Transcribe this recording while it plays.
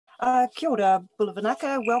Kia ora,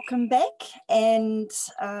 Bulavanaka, welcome back. And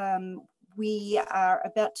we are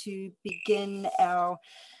about to begin our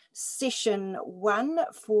session 1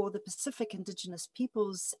 for the Pacific Indigenous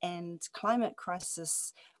Peoples and Climate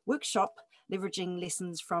Crisis workshop, leveraging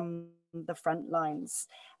lessons from the front lines.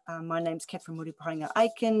 My name's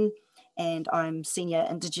Murupaenga-Ikenn, and I'm Senior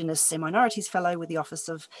Indigenous and Minorities Fellow with the Office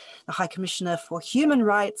of the High Commissioner for Human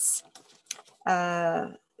Rights,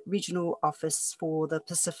 Regional Office for the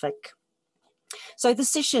Pacific. So the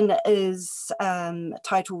session is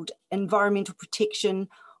titled Environmental Protection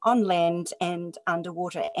on Land and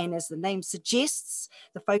Underwater, and as the name suggests,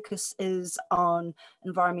 the focus is on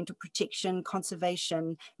environmental protection,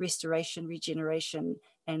 conservation, restoration, regeneration,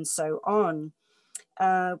 and so on.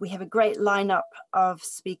 We have a great lineup of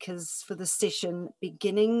speakers for the session,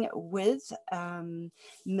 beginning with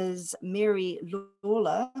Ms. Mary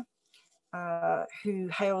Lawlor, who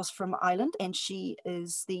hails from Ireland, and she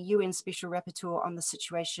is the UN Special Rapporteur on the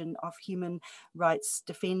situation of human rights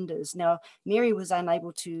defenders. Now, Mary was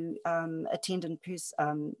unable to attend in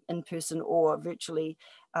person or virtually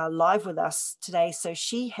live with us today, so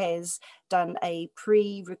she has done a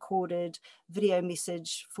pre-recorded video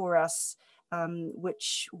message for us,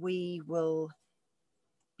 which we will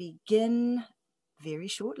begin very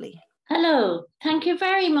shortly. Hello, thank you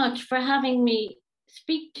very much for having me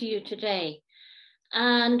speak to you today.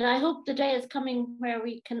 And I hope the day is coming where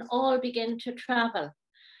we can all begin to travel.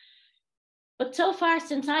 But so far,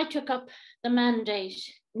 since I took up the mandate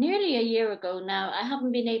nearly a year ago now, I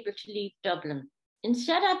haven't been able to leave Dublin.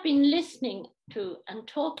 Instead, I've been listening to and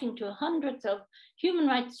talking to hundreds of human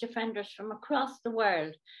rights defenders from across the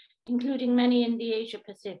world, including many in the Asia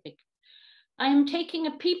Pacific. I am taking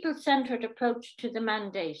a people-centered approach to the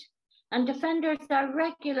mandate, and defenders are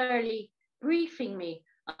regularly briefing me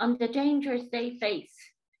on the dangers they face,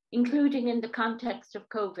 including in the context of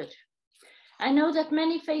COVID. I know that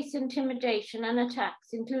many face intimidation and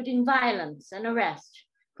attacks, including violence and arrest,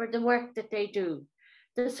 for the work that they do.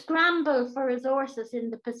 The scramble for resources in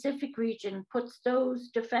the Pacific region puts those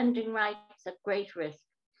defending rights at great risk.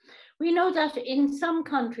 We know that in some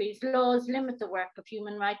countries, laws limit the work of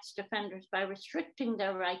human rights defenders by restricting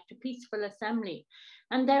their right to peaceful assembly.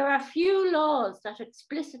 And there are few laws that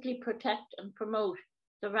explicitly protect and promote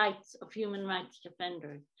the rights of human rights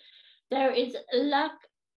defenders. There is a lack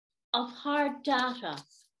of hard data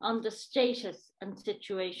on the status and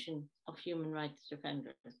situation of human rights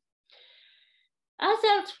defenders. As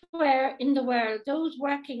elsewhere in the world, those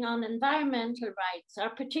working on environmental rights are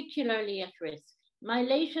particularly at risk. My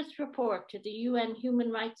latest report to the UN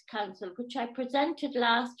Human Rights Council, which I presented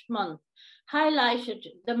last month, highlighted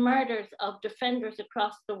the murders of defenders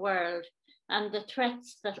across the world and the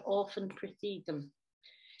threats that often precede them.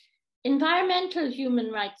 Environmental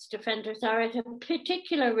human rights defenders are at a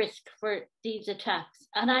particular risk for these attacks,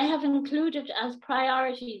 and I have included as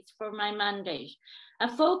priorities for my mandate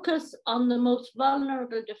a focus on the most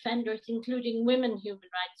vulnerable defenders, including women human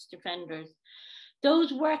rights defenders,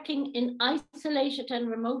 those working in isolated and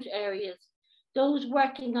remote areas, those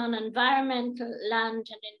working on environmental, land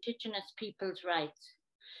and Indigenous peoples' rights,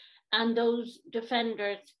 and those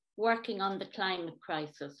defenders working on the climate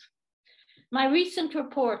crisis. My recent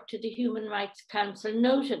report to the Human Rights Council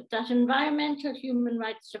noted that environmental human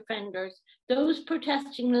rights defenders, those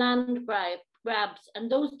protesting land grabs, and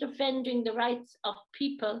those defending the rights of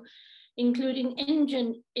people, including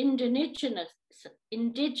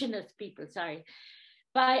indigenous people,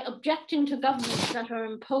 by objecting to governments that are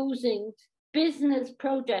imposing business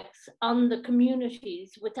projects on the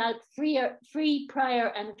communities without free, prior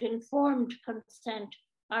and informed consent,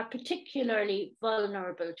 are particularly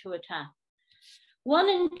vulnerable to attack. 1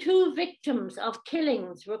 in 2 victims of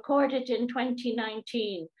killings recorded in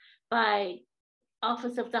 2019 by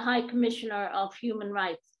Office of the High Commissioner of Human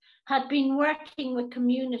Rights had been working with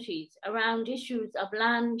communities around issues of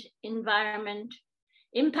land, environment,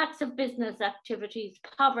 impacts of business activities,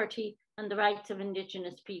 poverty, and the rights of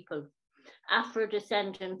Indigenous people,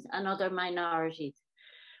 Afro-descendants, and other minorities.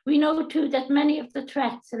 We know too that many of the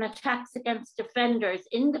threats and attacks against defenders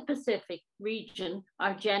in the Pacific region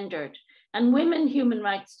are gendered, and women human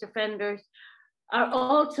rights defenders are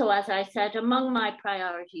also, as I said, among my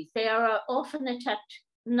priorities. They are often attacked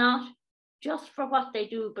not just for what they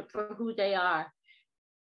do, but for who they are,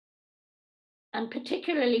 and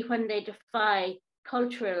particularly when they defy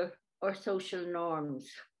cultural or social norms.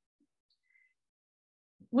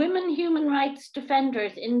 Women human rights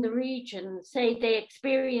defenders in the region say they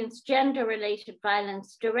experience gender-related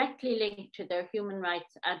violence directly linked to their human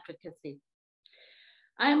rights advocacy.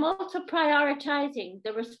 I am also prioritising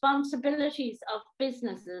the responsibilities of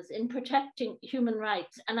businesses in protecting human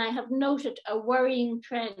rights, and I have noted a worrying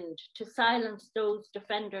trend to silence those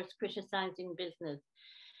defenders criticising business.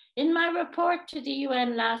 In my report to the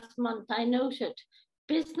UN last month, I noted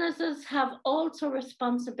businesses have also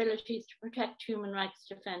responsibilities to protect human rights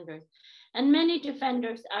defenders, and many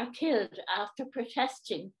defenders are killed after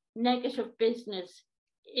protesting negative business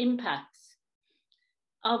impacts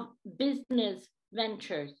of business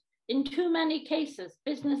ventures. In too many cases,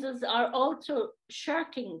 businesses are also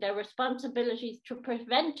shirking their responsibilities to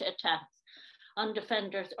prevent attacks on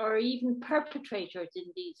defenders or even perpetrators in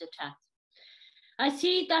these attacks. I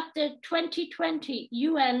see that the 2020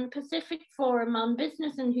 UN Pacific Forum on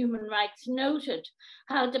Business and Human Rights noted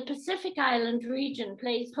how the Pacific Island region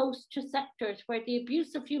plays host to sectors where the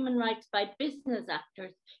abuse of human rights by business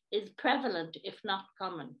actors is prevalent, if not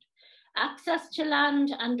common. Access to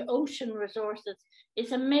land and ocean resources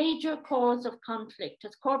is a major cause of conflict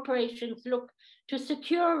as corporations look to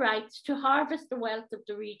secure rights to harvest the wealth of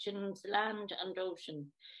the region's land and ocean.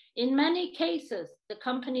 In many cases, the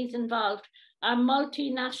companies involved are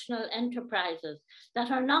multinational enterprises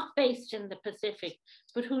that are not based in the Pacific,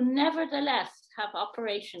 but who nevertheless have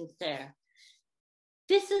operations there.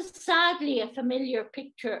 This is sadly a familiar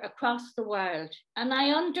picture across the world, and I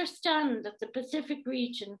understand that the Pacific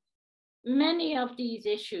region, many of these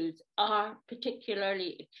issues are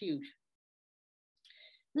particularly acute.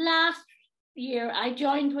 Last year, I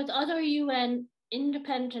joined with other UN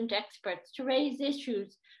independent experts to raise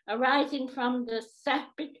issues arising from the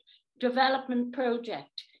SAPIC development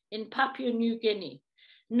project in Papua New Guinea,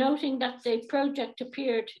 noting that the project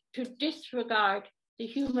appeared to disregard the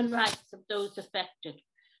human rights of those affected.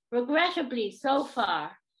 Regrettably, so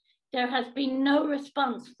far, there has been no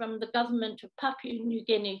response from the government of Papua New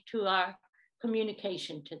Guinea to our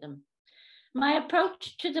communication to them. My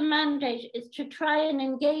approach to the mandate is to try and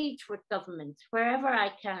engage with governments wherever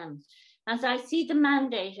I can, as I see the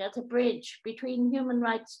mandate as a bridge between human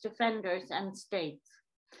rights defenders and states.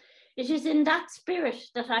 It is in that spirit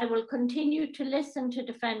that I will continue to listen to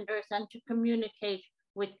defenders and to communicate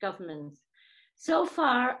with governments. So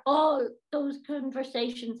far, all those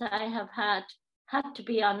conversations I have had to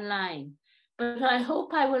be online, but I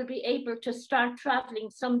hope I will be able to start traveling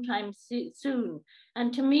sometime soon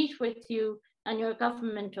and to meet with you and your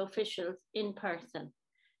government officials in person.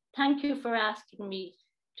 Thank you for asking me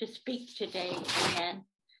to speak today again,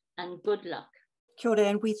 and good luck. Kia ora,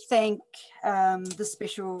 and we thank the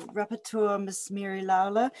Special Rapporteur, Ms. Mary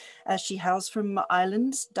Lawlor. She hails from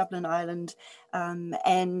Ireland, Dublin Island,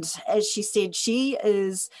 and as she said, she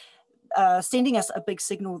is sending us a big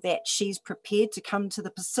signal that she's prepared to come to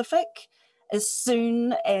the Pacific as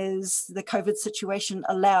soon as the COVID situation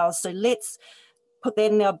allows. So let's put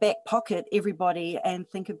that in our back pocket, everybody, and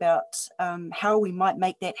think about how we might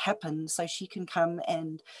make that happen so she can come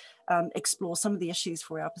and explore some of the issues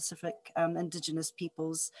for our Pacific Indigenous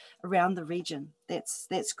peoples around the region.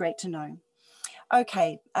 That's great to know.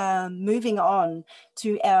 Okay, moving on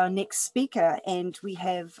to our next speaker, and we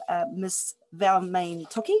have Ms. Valmaine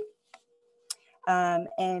Toki.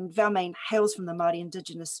 And Valmaine hails from the Māori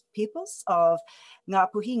Indigenous peoples of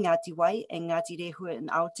Ngāpuhi, Ngāti Wai, and Ngāti Rehua in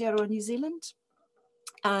Aotearoa, New Zealand.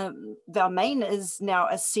 Valmaine is now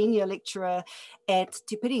a senior lecturer at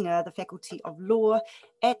Te Piringa, the Faculty of Law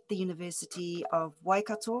at the University of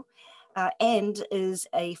Waikato, and is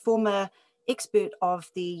a former expert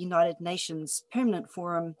of the United Nations Permanent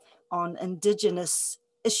Forum on Indigenous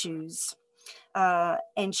Issues.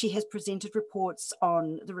 And she has presented reports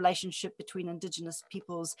on the relationship between Indigenous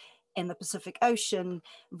peoples and the Pacific Ocean,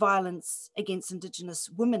 violence against Indigenous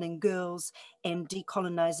women and girls, and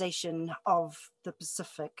decolonisation of the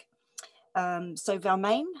Pacific. So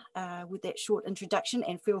Valmaine, with that short introduction,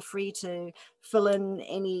 and feel free to fill in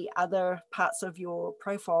any other parts of your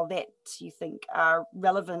profile that you think are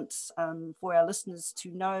relevant for our listeners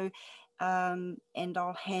to know, and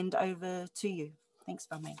I'll hand over to you. Thanks,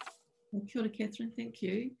 Valmaine. Kia ora, Catherine, thank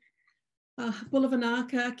you.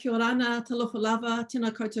 Bulavanaka, kia orana, talofa lava,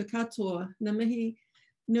 tēnā koutou katoa, ngā mihi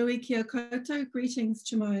nui kia koutou. Greetings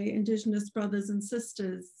to my Indigenous brothers and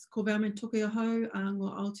sisters. Ko Valmaine toki ahau,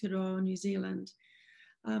 ngō Aotearoa, New Zealand.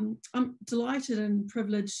 I'm delighted and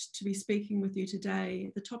privileged to be speaking with you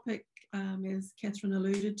today. The topic, as Catherine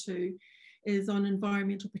alluded to, is on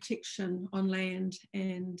environmental protection on land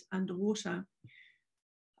and underwater.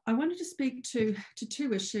 I wanted to speak to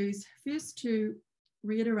two issues. First, to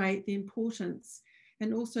reiterate the importance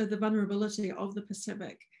and also the vulnerability of the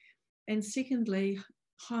Pacific. And secondly,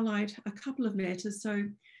 highlight a couple of matters. So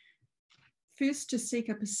first, to seek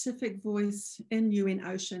a Pacific voice in UN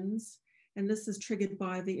oceans, And this is triggered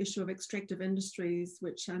by the issue of extractive industries,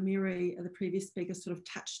 which Mary, the previous speaker, sort of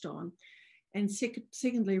touched on. And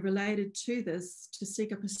secondly, related to this, to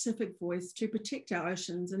seek a Pacific voice to protect our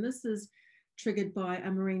oceans. And this is triggered by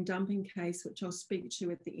a marine dumping case, which I'll speak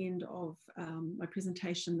to at the end of my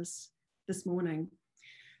presentation this morning.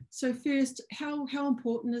 So first, how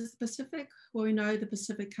important is the Pacific? Well, we know the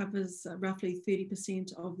Pacific covers roughly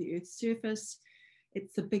 30% of the Earth's surface.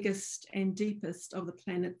 It's the biggest and deepest of the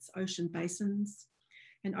planet's ocean basins.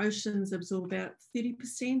 And oceans absorb about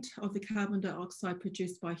 30% of the carbon dioxide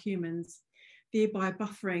produced by humans, thereby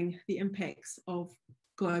buffering the impacts of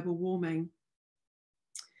global warming.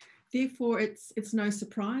 Therefore, it's no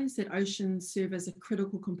surprise that oceans serve as a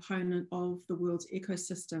critical component of the world's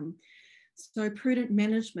ecosystem. So prudent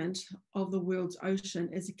management of the world's ocean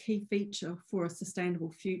is a key feature for a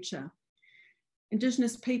sustainable future.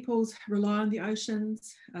 Indigenous peoples rely on the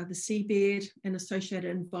oceans, the seabed and associated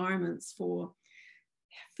environments for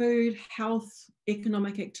food, health,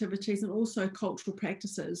 economic activities, and also cultural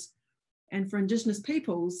practices. And for Indigenous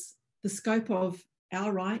peoples, the scope of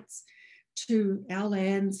our rights to our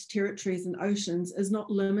lands, territories, and oceans is not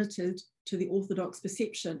limited to the orthodox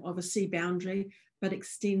perception of a sea boundary, but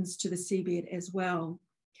extends to the seabed as well.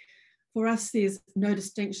 For us, there's no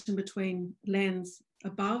distinction between lands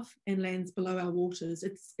above and lands below our waters.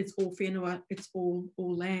 It's all whenua, it's all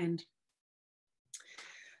land.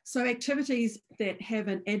 So activities that have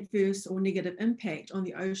an adverse or negative impact on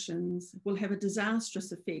the oceans will have a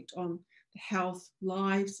disastrous effect on the health,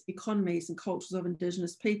 lives, economies, and cultures of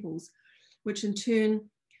Indigenous peoples, which in turn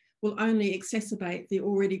will only exacerbate the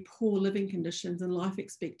already poor living conditions and life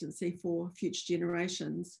expectancy for future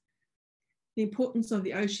generations. The importance of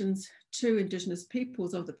the oceans to Indigenous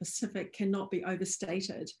peoples of the Pacific cannot be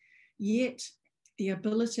overstated, yet the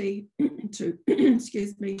ability to,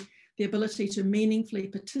 the ability to meaningfully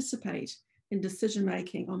participate in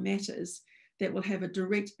decision-making on matters that will have a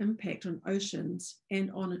direct impact on oceans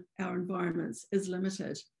and on our environments is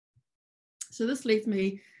limited. So this leads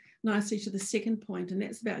me nicely to the second point, and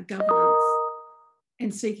that's about governance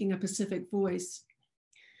and seeking a Pacific voice.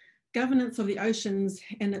 Governance of the oceans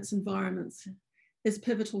and its environments is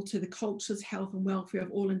pivotal to the cultures, health, and welfare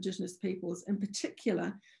of all Indigenous peoples, in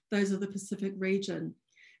particular, those of the Pacific region.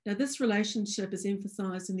 Now, this relationship is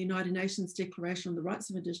emphasised in the United Nations Declaration on the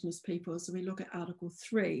Rights of Indigenous Peoples. So we look at Article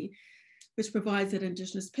 3, which provides that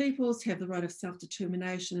Indigenous peoples have the right of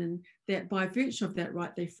self-determination, and that by virtue of that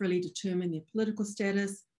right, they freely determine their political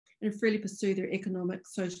status and freely pursue their economic,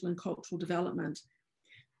 social, and cultural development.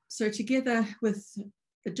 So together with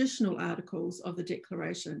additional articles of the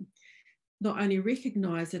Declaration, not only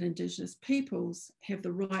recognise that Indigenous peoples have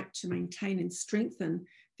the right to maintain and strengthen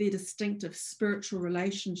their distinctive spiritual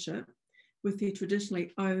relationship with their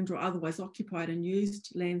traditionally owned or otherwise occupied and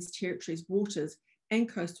used lands, territories, waters, and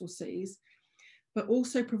coastal seas, but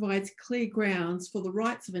also provides clear grounds for the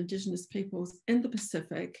rights of Indigenous peoples in the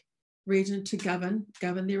Pacific region to govern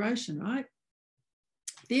their ocean, right?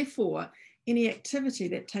 Therefore, any activity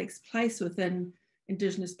that takes place within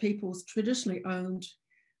Indigenous peoples' traditionally owned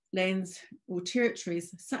lands or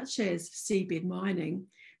territories, such as seabed mining,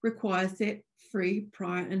 requires that free,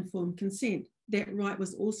 prior, informed consent. That right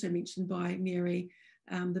was also mentioned by Mary,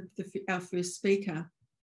 our first speaker.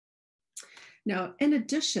 Now, in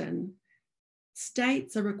addition,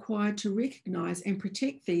 states are required to recognise and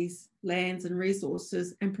protect these lands and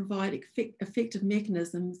resources and provide effective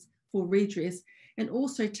mechanisms for redress, and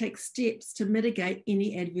also take steps to mitigate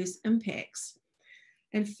any adverse impacts.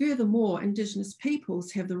 And furthermore, Indigenous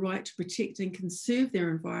peoples have the right to protect and conserve their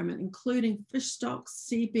environment, including fish stocks,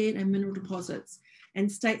 seabed, and mineral deposits,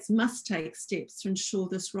 and states must take steps to ensure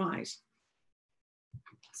this right.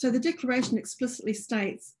 So the Declaration explicitly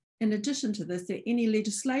states, in addition to this, that any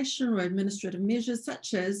legislation or administrative measures,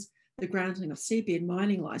 such as the granting of seabed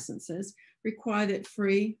mining licenses, require that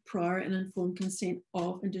free, prior, and informed consent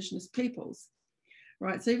of Indigenous peoples.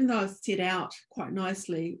 Right, so even though I've set out quite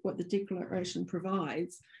nicely what the Declaration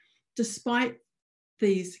provides, despite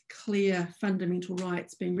these clear fundamental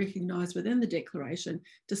rights being recognised within the Declaration,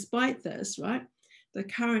 despite this, right, the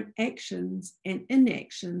current actions and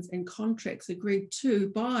inactions and contracts agreed to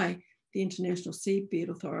by the International Seabed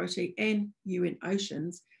Authority and UN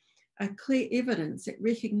Oceans are clear evidence that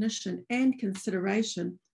recognition and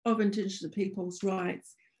consideration of Indigenous people's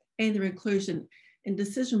rights and their inclusion in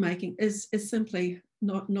decision-making is simply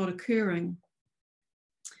not occurring.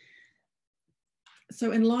 So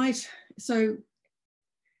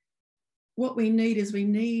what we need is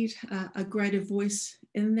a greater voice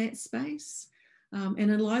in that space. And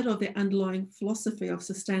in light of the underlying philosophy of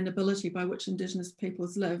sustainability by which Indigenous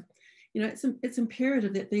peoples live, you know, it's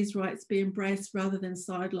imperative that these rights be embraced rather than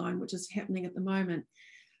sidelined, which is happening at the moment.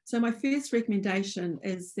 So my first recommendation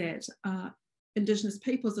is that Indigenous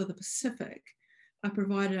peoples of the Pacific are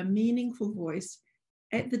provided a meaningful voice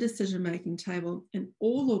at the decision-making table in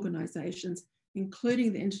all organisations,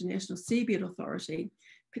 including the International Seabed Authority,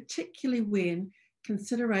 particularly when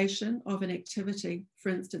consideration of an activity, for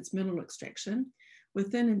instance, mineral extraction,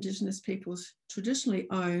 within Indigenous peoples traditionally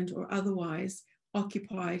owned or otherwise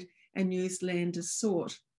occupied and used land is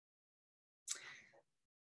sought.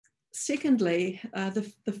 Secondly,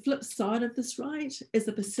 the flip side of this right is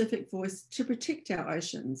a Pacific voice to protect our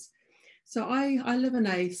oceans. So I live in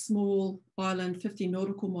a small island 50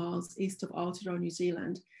 nautical miles east of Aotearoa, New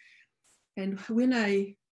Zealand. And when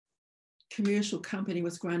a commercial company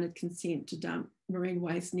was granted consent to dump marine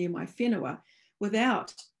waste near my whenua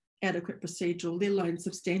without adequate procedural, let alone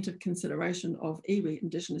substantive consideration of iwi,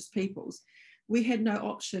 Indigenous peoples, we had no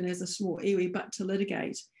option as a small iwi but to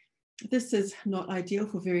litigate. This is not ideal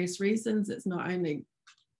for various reasons. It's not only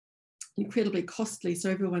incredibly costly, so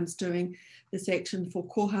everyone's doing this action for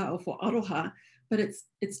koha or for aroha, but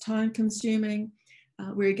it's time consuming.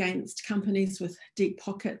 We're against companies with deep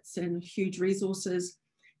pockets and huge resources.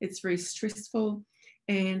 It's very stressful.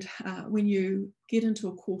 And when you get into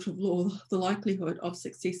a court of law, the likelihood of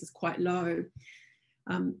success is quite low.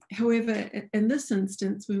 However, in this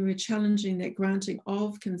instance, when we're challenging that granting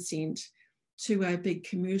of consent to a big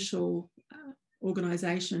commercial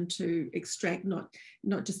organisation to extract, not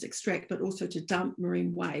just extract, but also to dump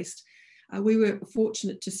marine waste, we were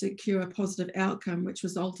fortunate to secure a positive outcome, which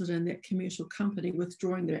resulted in that commercial company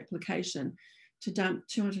withdrawing their application to dump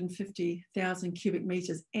 250,000 cubic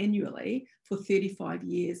metres annually for 35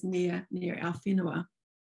 years near our whenua.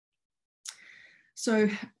 So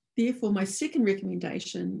therefore, my second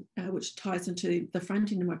recommendation, which ties into the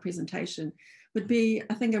front end of my presentation, would be,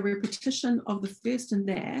 I think, a repetition of the first, in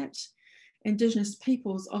that Indigenous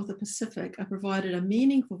peoples of the Pacific are provided a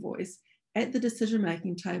meaningful voice at the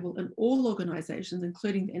decision-making table in all organisations,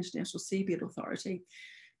 including the International Seabed Authority,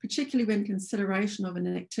 particularly when consideration of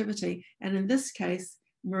an activity, and in this case,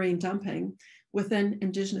 marine dumping, within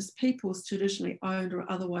Indigenous peoples traditionally owned or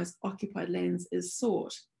otherwise occupied lands is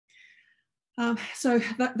sought. So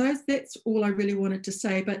that's all I really wanted to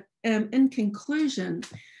say. But in conclusion,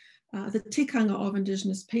 the tikanga of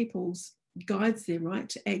Indigenous peoples guides them, right,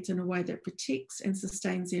 to act in a way that protects and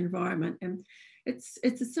sustains the environment. And it's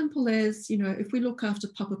as simple as, you know, if we look after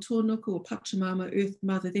Papatūānuku or Pachamama, Earth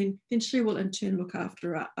Mother, then she will in turn look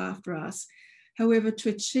after us. However, to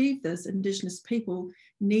achieve this, Indigenous people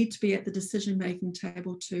need to be at the decision-making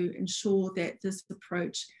table to ensure that this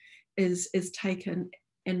approach is taken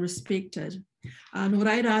and respected. Nō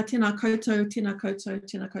reira, tēnā koutou, tēnā koutou,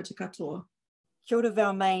 tēnā koutou katoa. Kia ora,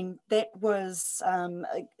 Valmaine. That was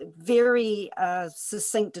very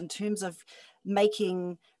succinct in terms of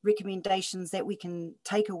making recommendations that we can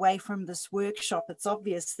take away from this workshop. It's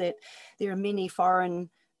obvious that there are many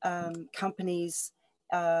foreign companies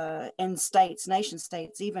and states, nation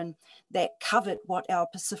states even, that covet what our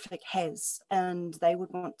Pacific has, and they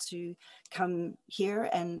would want to come here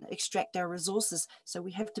and extract our resources. So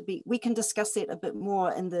we have to be, we can discuss that a bit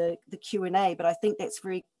more in the Q&A, but I think that's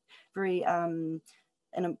very an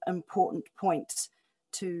important point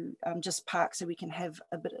to just park so we can have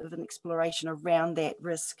a bit of an exploration around that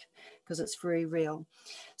risk, because it's very real.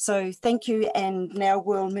 So thank you, and now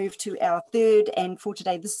we'll move to our third, and for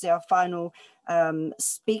today this is our final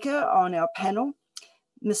speaker on our panel,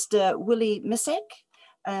 Mr. Willy Missack,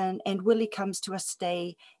 and Willy comes to us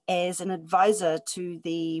today as an advisor to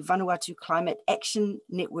the Vanuatu Climate Action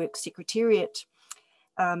Network Secretariat.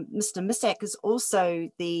 Mr. Missack is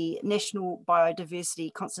also the National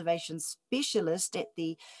Biodiversity Conservation Specialist at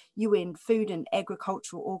the UN Food and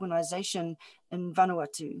Agricultural Organization in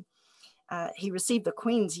Vanuatu. He received the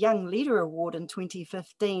Queen's Young Leader Award in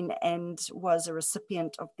 2015 and was a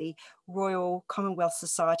recipient of the Royal Commonwealth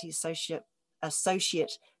Society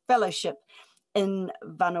Associate Fellowship in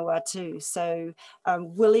Vanuatu. So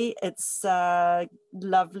Willy, it's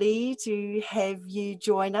lovely to have you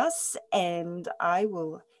join us, and I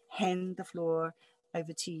will hand the floor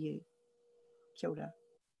over to you. Kia ora.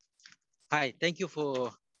 Hi, thank you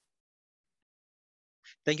for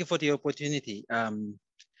the opportunity, and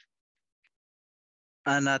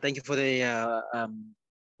thank you for the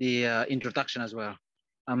introduction as well.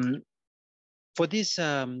 For this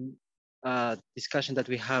discussion that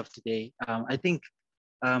we have today, I think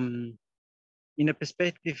in a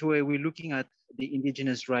perspective where we're looking at the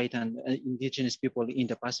Indigenous right and Indigenous people in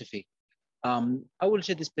the Pacific, I will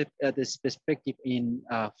share this perspective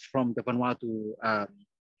from the Vanuatu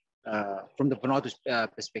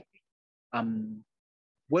perspective.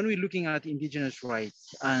 when we're looking at Indigenous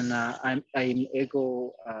rights, and I'm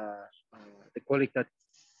echo the colleague that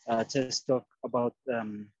just talked about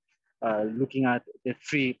looking at the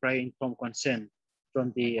free prior informed consent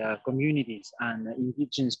from the communities and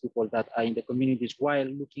Indigenous people that are in the communities while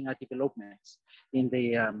looking at developments in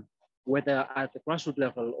the whether at the grassroots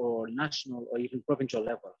level or national or even provincial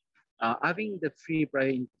level. Having the free prior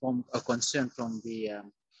informed consent from the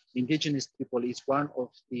Indigenous people is one of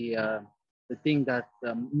the thing that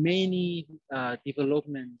many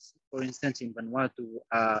developments, for instance, in Vanuatu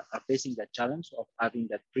are facing the challenge of having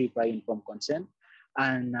that free prior informed consent.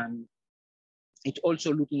 And it's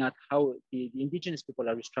also looking at how the Indigenous people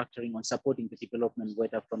are restructuring on supporting the development,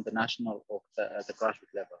 whether from the national or the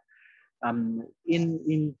grassroots level.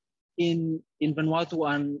 In Vanuatu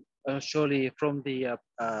and surely from the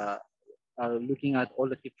looking at all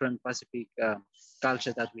the different Pacific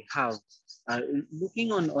culture that we have,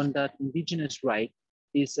 looking on that Indigenous right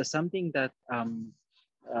is something that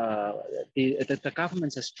the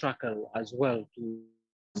governments have struggled as well to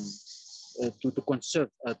conserve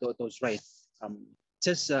those rights.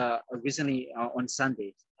 Just recently on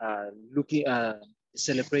Sunday,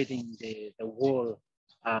 celebrating the World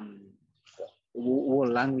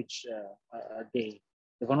Language Day.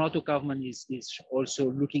 The Vanuatu government is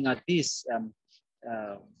also looking at this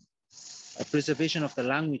preservation of the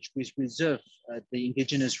language, which preserves the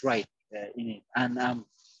Indigenous right in it. And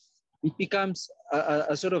it becomes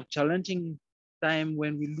a sort of challenging time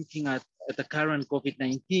when we're looking at the current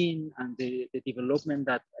COVID-19 and the development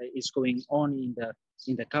that is going on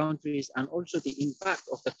in the countries, and also the impact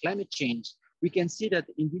of the climate change. We can see that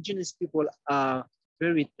Indigenous people are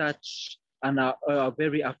very touched and are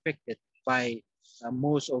very affected by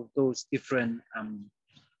most of those different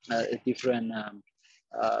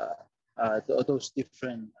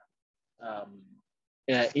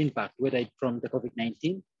impact, whether it's from the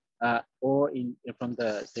COVID-19 or from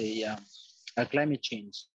the climate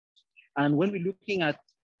change. And when we're looking at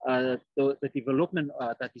the development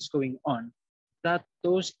that is going on, that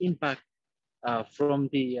those impact from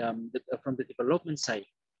the development side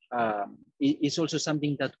is also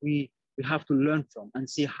something that we have to learn from and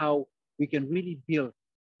see how we can really build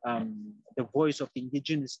the voice of the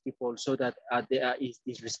Indigenous people so that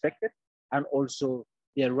is respected, and also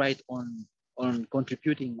their right on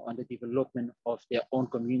contributing on the development of their own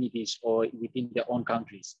communities or within their own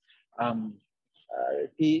countries. When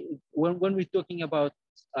we're talking about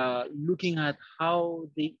looking at how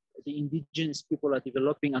the Indigenous people are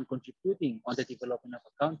developing and contributing on the development of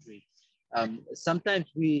a country, sometimes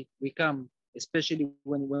we come, especially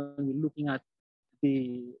when we're looking at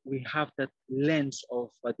we have that lens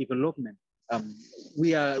of development.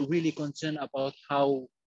 We are really concerned about how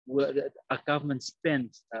a government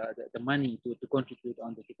spends the money to contribute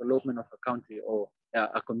on the development of a country or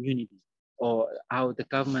a community, or how the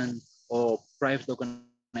government or private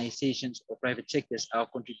organizations or private sectors are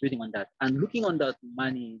contributing on that. And looking on that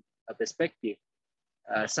money perspective,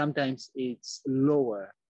 sometimes it's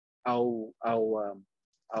lower our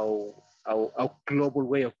global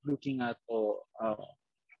way of looking at or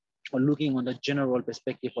looking on the general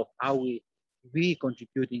perspective of how we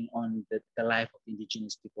contributing on the life of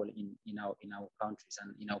Indigenous people in our countries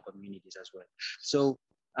and in our communities as well. So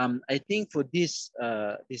I think for this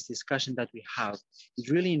discussion that we have, it's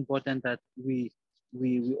really important that we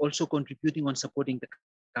also contributing on supporting the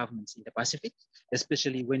governments in the Pacific,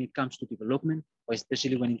 especially when it comes to development, or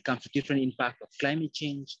especially when it comes to different impact of climate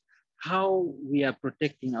change, how we are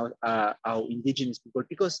protecting our Indigenous people,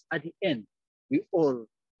 because at the end, we all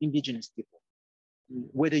Indigenous people.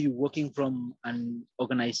 Whether you're working from an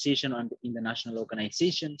organization on the international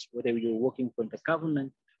organizations, whether you're working from the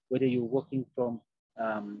government, whether you're working from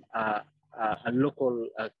a local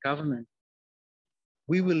government,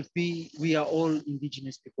 we are all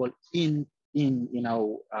Indigenous people in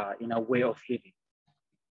our way of living.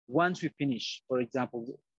 Once we finish, for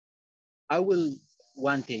example, I will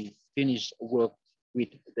one day finish work with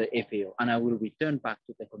the FAO and I will return back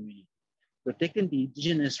to the community. Protecting the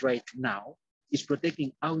Indigenous right now is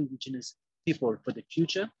protecting our Indigenous people for the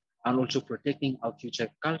future, and also protecting our future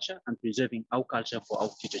culture and preserving our culture for our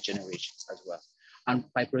future generations as well. And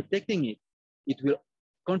by protecting it, it will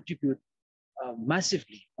contribute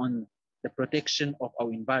massively on the protection of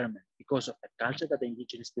our environment because of the culture that the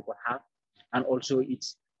Indigenous people have, and also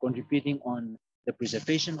it's contributing on the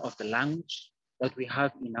preservation of the language that we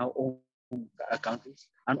have in our own countries,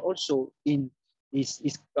 and also is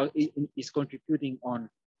contributing on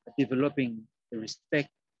developing the respect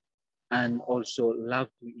and also love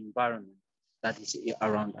to the environment that is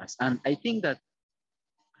around us. And I think that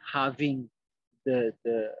having the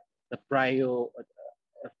the prior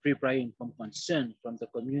informed concern from the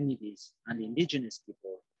communities and the indigenous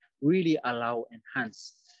people really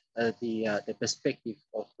enhance the perspective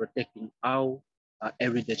of protecting our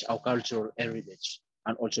heritage, our cultural heritage,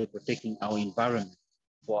 and also protecting our environment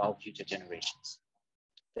for our future generations.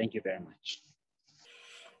 Thank you very much.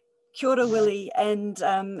 Kia ora, Willy, and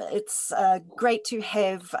it's great to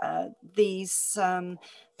have these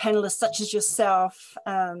panelists such as yourself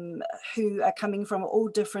who are coming from all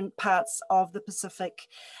different parts of the Pacific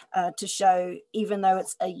to show, even though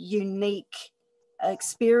it's a unique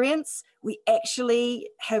experience, we actually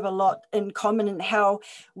have a lot in common in how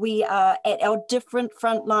we are at our different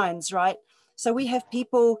front lines, right? So we have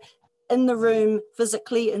people in the room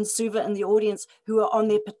physically in Suva in the audience who are on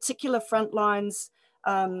their particular front lines,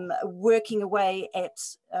 working away at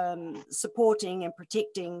supporting and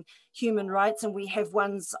protecting human rights, and we have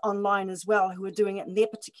ones online as well who are doing it in their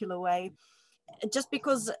particular way. Just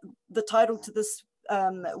because the title to this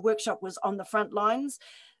workshop was On the Front Lines,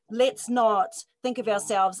 let's not think of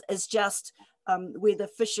ourselves as just we're the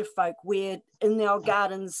fisher folk, we're in our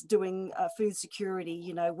gardens doing food security,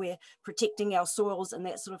 you know, we're protecting our soils and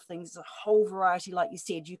that sort of thing. There's a whole variety, like you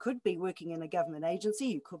said. You could be working in a government agency,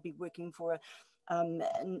 you could be working for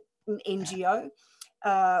an NGO,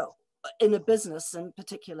 in a business, in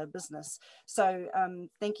particular business. So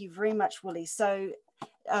thank you very much, Willy. So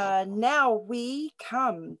now we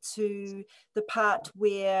come to the part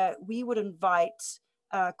where we would invite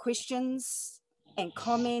questions and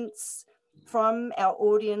comments from our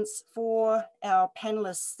audience for our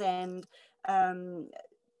panelists. And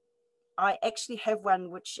I actually have one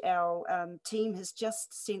which our team has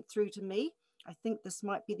just sent through to me. I think this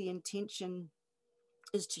might be the intention,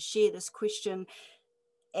 is to share this question,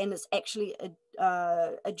 and it's actually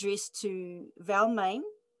addressed to Valmaine.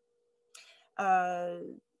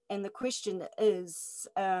 And the question is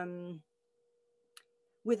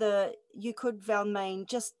whether you could, Valmaine,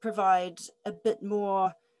 just provide a bit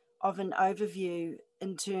more of an overview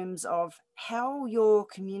in terms of how your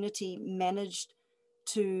community managed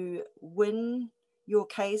to win your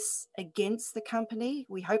case against the company.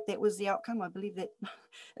 We hope that was the outcome. I believe that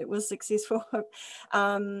it was successful,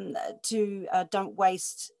 to dump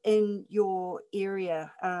waste in your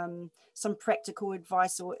area. Some practical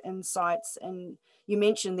advice or insights. And you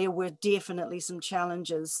mentioned there were definitely some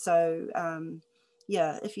challenges. So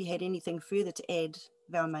yeah, if you had anything further to add,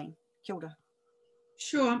 Valmaine. Kia ora.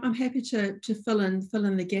 Sure, I'm happy to fill in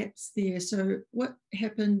the gaps there. So what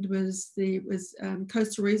happened was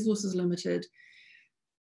Coastal Resources Limited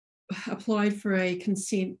applied for a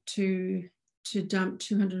consent to dump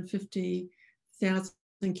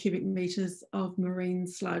 250,000 cubic metres of marine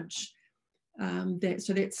sludge.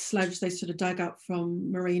 That's sludge they sort of dug up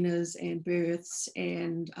from marinas and berths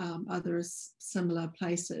and other similar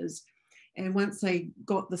places. And once they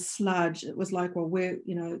got the sludge, it was like, well,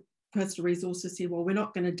 Coastal Resources said, well, we're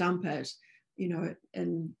not going to dump it,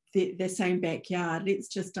 in their same backyard. Let's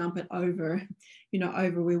just dump it over,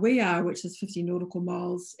 over where we are, which is 50 nautical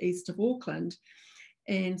miles east of Auckland.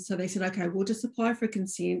 And so they said, okay, we'll just apply for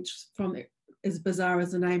consent from, as bizarre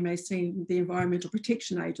as the name may seem, the Environmental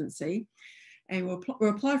Protection Agency. And we'll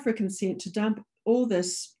apply for a consent to dump all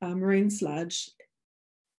this marine sludge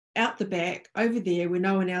out the back over there where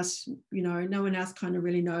no one else kind of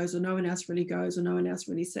really knows, or no one else really goes, or no one else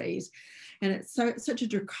really sees. And it's such a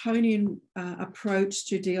draconian approach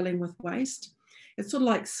to dealing with waste. It's sort of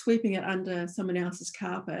like sweeping it under someone else's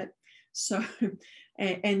carpet. So,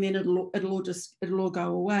 and then it'll all go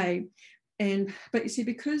away. But you see,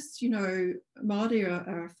 because Māori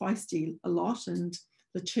are feisty a lot, and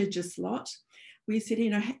the litigious lot, we said,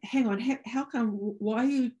 hang on, how come, why are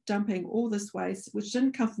you dumping all this waste, which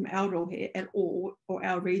didn't come from our door here at all, or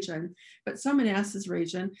our region, but someone else's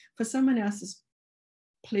region, for someone else's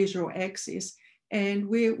pleasure or access, and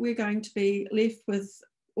we're going to be left with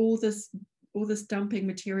all this dumping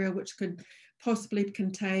material, which could possibly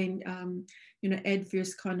contain,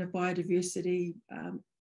 adverse kind of biodiversity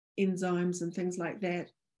enzymes and things like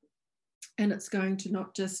that. And it's going to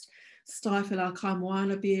not just stifle our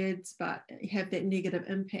kaimoana beds, but have that negative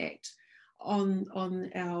impact on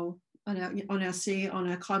our sea, on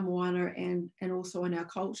our kaimoana, and also on our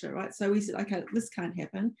culture, right? So we said, okay, this can't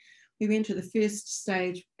happen. We went to the first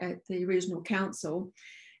stage at the regional council,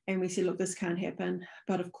 and we said, look, this can't happen.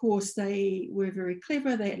 But of course, they were very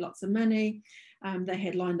clever. They had lots of money. They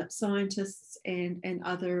had lined up scientists and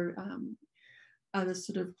other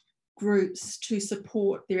sort of groups to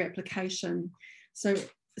support their application. So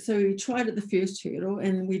we tried at the first hurdle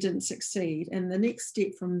and we didn't succeed. And the next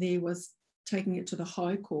step from there was taking it to the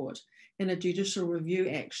High Court in a judicial review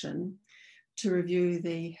action to review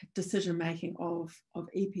the decision-making of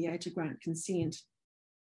EPA to grant consent.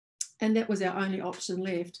 And that was our only option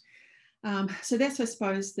left. So that's, I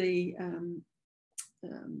suppose, the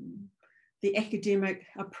academic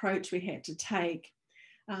approach we had to take.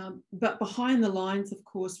 But behind the lines, of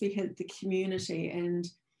course, we had the community, and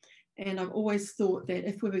I've always thought that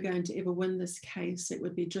if we were going to ever win this case, it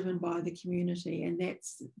would be driven by the community, and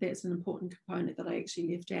that's an important component that I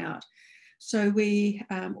actually left out. So we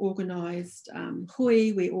organised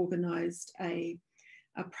hui, we organised a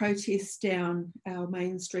protest down our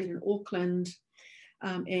main street in Auckland,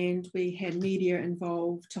 and we had media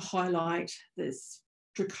involved to highlight this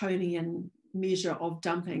draconian measure of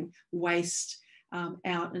dumping waste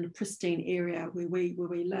out in a pristine area where we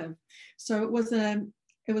live. So it was an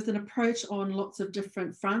approach on lots of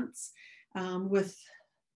different fronts, with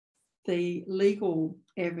the legal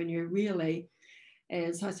avenue really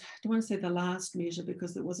as, I don't want to say the last measure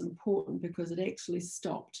because it was important, because it actually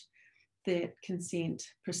stopped that consent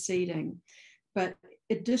proceeding. But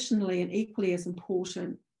additionally, and equally as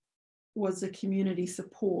important, was the community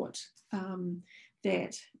support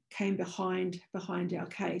that came behind our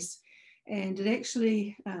case. And it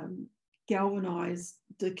actually galvanised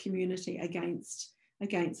the community against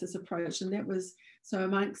this approach. And that was, so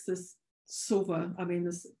amongst this silver,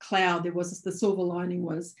 this cloud, there was the silver lining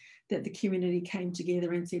was that the community came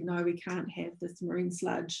together and said, no, we can't have this marine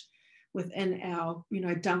sludge within our,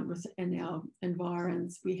 dumped within our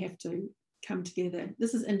environs. We have to come together.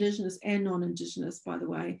 This is Indigenous and non-Indigenous, by the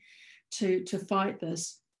way, to fight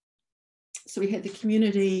this. So we had the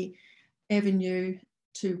community avenue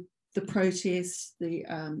to the protests, the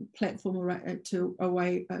platform to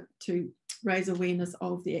raise awareness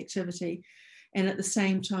of the activity. And at the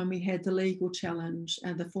same time, we had the legal challenge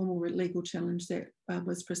and the formal legal challenge that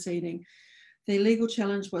was proceeding. The legal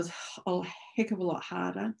challenge was a heck of a lot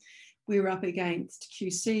harder. We were up against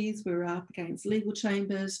QCs, we were up against legal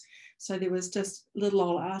chambers. So there was just little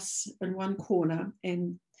old us in one corner,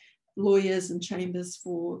 and lawyers and chambers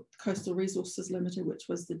for Coastal Resources Limited, which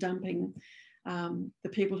was the dumping, the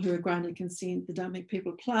people who were granted consent, the dumping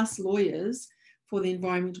people, plus lawyers for the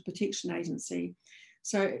Environmental Protection Agency.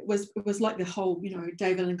 So it was like the whole,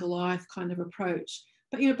 David and Goliath kind of approach.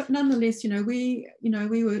 But nonetheless, we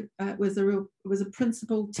were it was a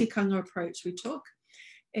principled tikanga approach we took,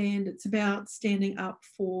 and it's about standing up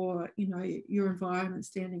for your environment,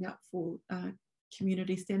 standing up for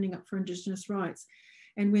community, standing up for Indigenous rights.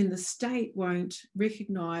 And when the state won't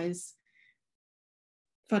recognise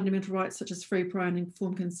fundamental rights such as free, prior and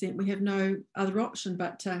informed consent, we have no other option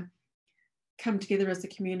but to come together as a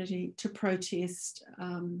community to protest,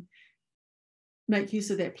 make use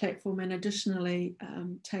of that platform, and additionally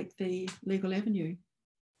take the legal avenue.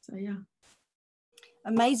 So yeah.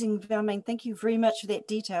 Amazing, Valmaine. Thank you very much for that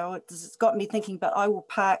detail. It's got me thinking, but I will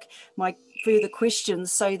park my further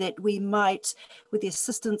questions so that we might, with the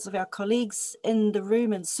assistance of our colleagues in the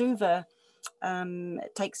room in Suva,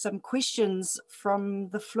 take some questions from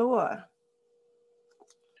the floor.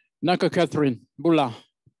 Naka Catherine, Bula,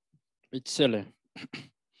 it's Sele.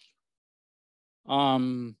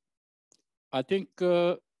 I think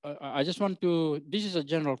I just want to, this is a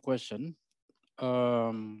general question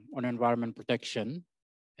on environment protection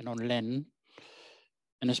and on land,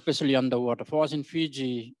 and especially underwater. For us in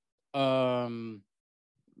Fiji, the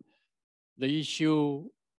issue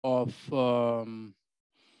of,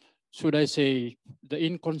 should I say, the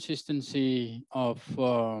inconsistency of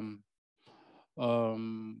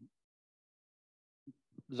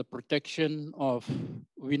the protection of,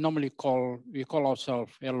 we call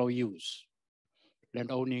ourselves LOUs, land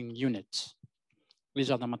owning units. These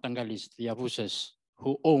are the Matangalis, the Avuses,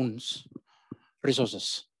 who owns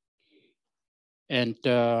resources. And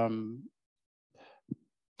from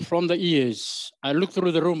the years, I look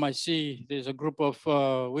through the room, I see there's a group of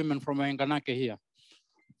women from Waikato here.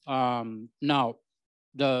 Now,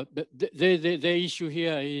 the issue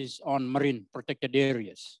here is on marine protected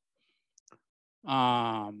areas.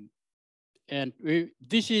 And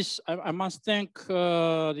this is, I must thank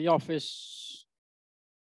the office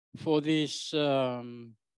for this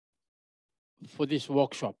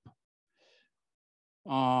workshop.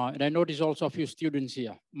 And I notice also a few students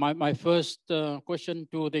here. My first question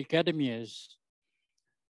to the academy is,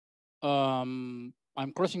 I'm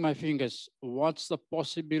crossing my fingers, what's the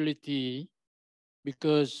possibility,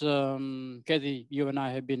 because Kathy, you and I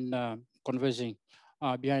have been conversing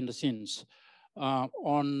behind the scenes,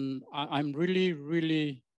 I'm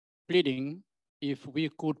really pleading if we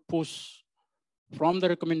could push from the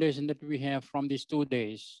recommendation that we have from these 2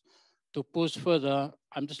 days to push further.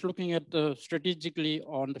 I'm just looking at strategically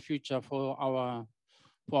on the future for our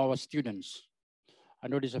for our students. I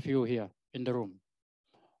know there's a few here in the room,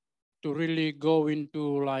 to really go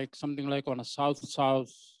into like something like on a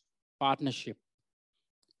South-South partnership,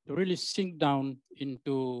 to really sink down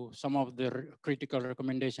into some of the critical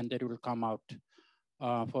recommendations that will come out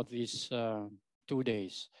for these 2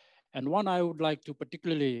 days. And one I would like to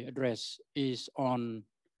particularly address is on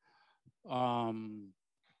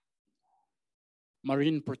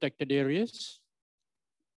marine protected areas.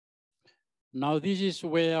 Now, this is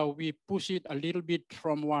where we push it a little bit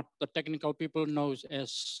from what the technical people knows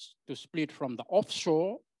as to split from the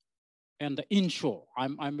offshore and the inshore. I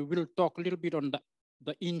will talk a little bit on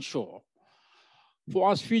the inshore.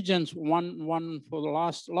 For us Fijians, one for the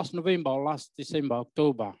last November, last December,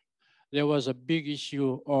 October, there was a big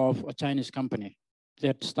issue of a Chinese company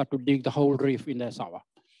that started to dig the whole reef in the Suva.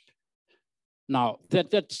 Now,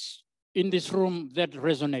 that's in this room, that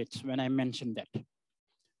resonates when I mention that.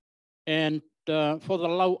 And for the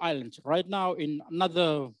Lau Islands, right now in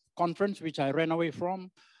another conference, which I ran away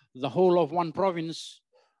from, the whole of one province,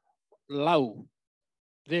 Lau,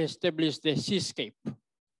 they established the seascape.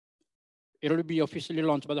 It will be officially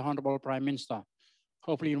launched by the Honorable Prime Minister,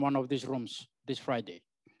 hopefully in one of these rooms this Friday.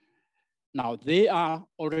 Now, they are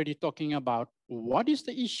already talking about what is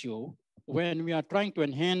the issue when we are trying to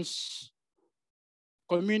enhance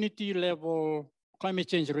community level climate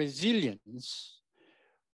change resilience,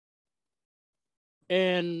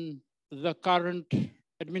 and the current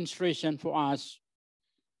administration for us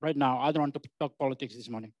right now, I don't want to talk politics this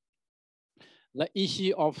morning, the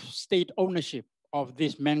issue of state ownership of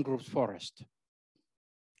this mangrove forest.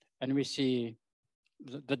 And we see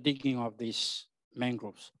the digging of these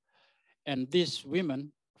mangroves. And these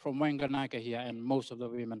women from Murupaenga-Ikenn here, and most of the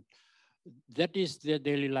women, that is their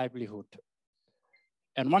daily livelihood.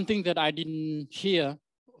 And one thing that I didn't hear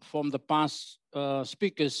from the past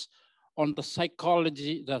speakers on the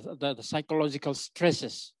psychology, the psychological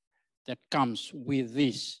stresses that comes with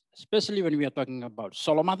this, especially when we are talking about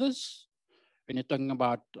solo mothers, when you're talking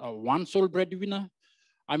about one sole breadwinner.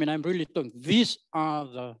 I mean, I'm really talking, these are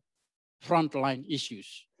the frontline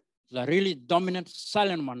issues, the really dominant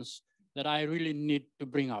silent ones that I really need to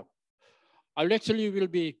bring out. I will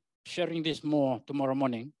be sharing this more tomorrow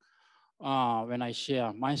morning when I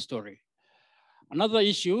share my story. Another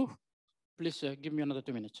issue, please give me another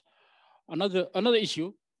 2 minutes. Another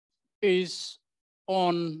issue is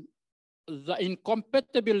on the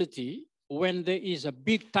incompatibility when there is a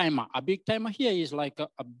big timer. A big timer here is like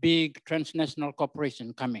a big transnational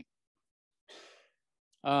corporation coming.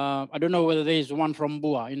 I don't know whether there is one from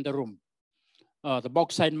Bua in the room, the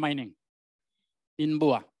bauxite mining in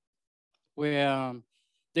Bua, where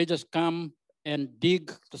they just come and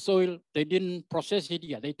dig the soil. They didn't process it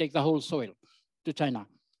yet. They take the whole soil to China.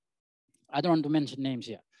 I don't want to mention names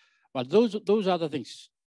here, but those are the things.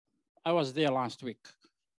 I was there last week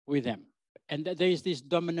with them. And there is this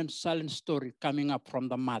dominant silent story coming up from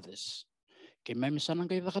the mothers. Now,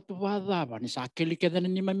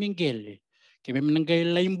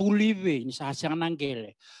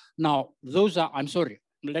 those are, I'm sorry,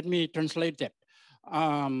 let me translate that.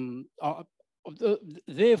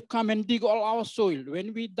 They've come and dig all our soil.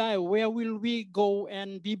 When we die, where will we go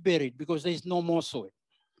and be buried? Because there's no more soil.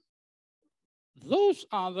 Those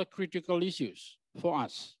are the critical issues for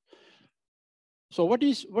us. So what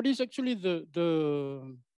is actually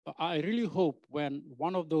I really hope when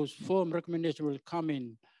one of those firm recommendations will come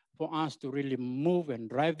in for us to really move and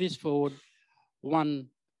drive this forward. One,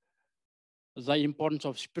 the importance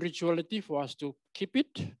of spirituality for us to keep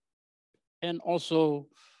it, and also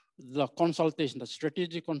the consultation, the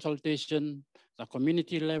strategic consultation, the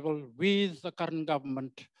community level with the current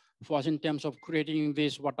government for us in terms of creating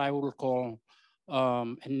this, what I will call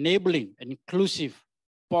enabling and inclusive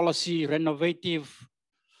policy, renovative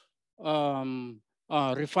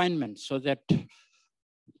refinement, so that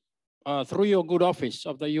through your good office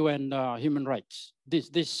of the UN human rights,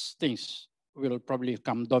 these things will probably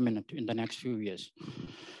come dominant in the next few years.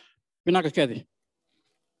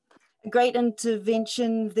 Great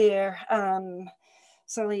intervention there,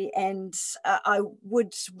 Sally, and I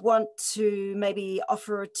would want to maybe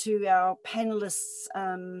offer to our panelists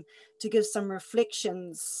to give some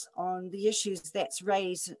reflections on the issues that's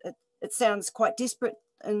raised. It sounds quite desperate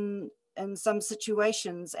in some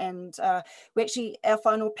situations, and our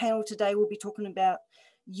final panel today will be talking about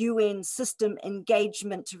UN system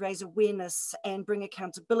engagement to raise awareness and bring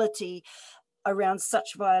accountability around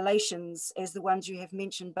such violations as the ones you have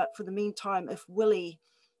mentioned. But for the meantime, if Willy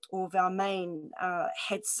or Valmaine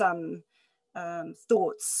had some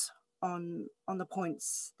thoughts on the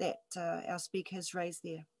points that our speaker has raised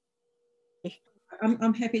there.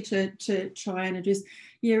 I'm happy to try and address.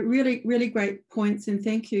 Yeah, really great points, and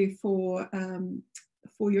thank you for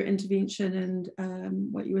your intervention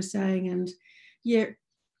and what you were saying. And yeah,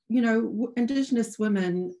 you know, Indigenous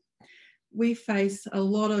women, we face a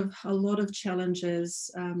lot of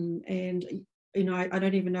challenges, and you know, I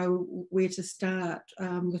don't even know where to start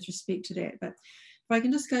with respect to that. But if I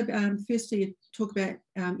can just go firstly talk about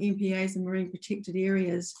MPAs and marine protected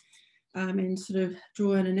areas, and sort of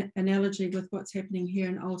draw an analogy with what's happening here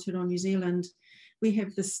in Aotearoa, New Zealand. We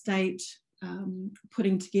have the state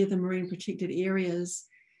putting together marine protected areas,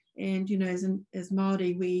 and you know, as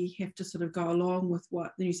Māori, we have to sort of go along with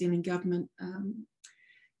what the New Zealand government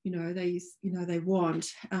they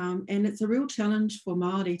want, and it's a real challenge for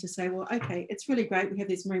Māori to say, well, okay, it's really great we have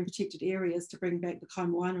these marine protected areas to bring back the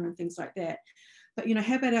kaimoana and things like that, but you know,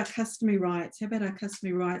 how about our customary rights? How about our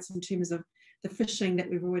customary rights in terms of the fishing that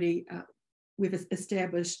we've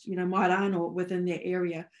established, you know, mai rano within that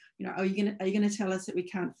area? You know, are you going to tell us that we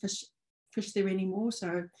can't fish there anymore?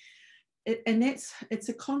 So, it's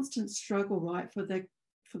a constant struggle, right, for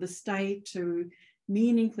the state to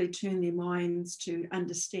meaningfully turn their minds to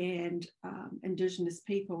understand Indigenous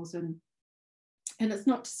peoples, and it's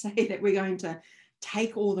not to say that we're going to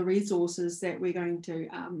take all the resources, that we're going to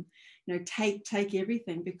you know, take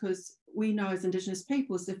everything, because we know as Indigenous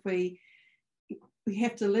peoples, if we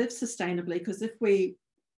have to live sustainably, because if we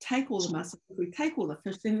take all the mussels, if we take all the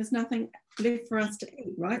fish, then there's nothing left for us to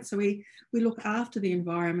eat, right? So we look after the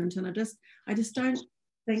environment, and I just don't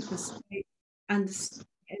think the state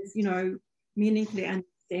you know, meaningfully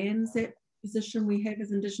understands that position we have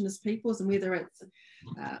as Indigenous peoples, and whether it's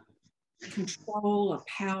control or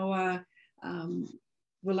power,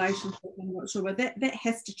 relationship, I'm not sure, but that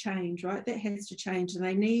has to change, right? That has to change, and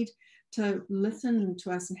they need to listen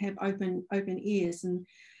to us and have open ears. And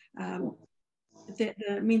that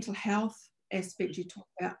the mental health aspect you talk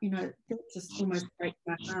about, you know, that just almost breaks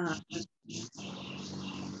my heart.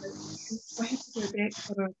 I have to go back to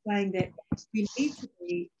what I was saying, that we need to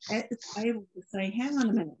be at the table to say, hang on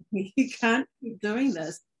a minute, you can't keep doing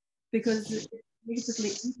this, because it's negatively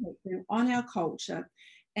impacting on our culture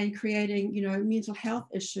and creating, you know, mental health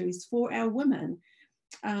issues for our women.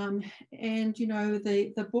 And, you know,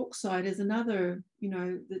 the bauxite is another, you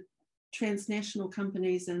know, the transnational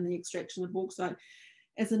companies and the extraction of bauxite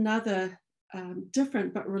is another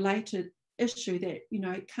different but related issue that, you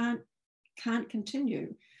know, can't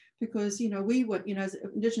continue, because, you know, we would, you know, as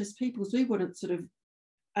Indigenous peoples, we wouldn't sort of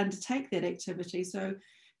undertake that activity. So,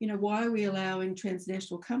 you know, why are we allowing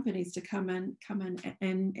transnational companies to come in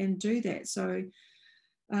and do that? So,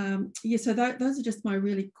 yeah, so those are just my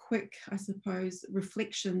really quick, I suppose,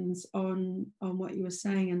 reflections on what you were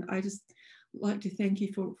saying. And I just like to thank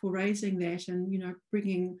you for raising that, and, you know,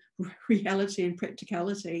 bringing reality and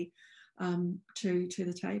practicality to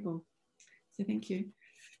the table. So thank you.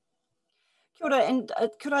 Kia ora, and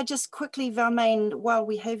could I just quickly, Valmaine, while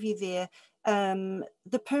we have you there,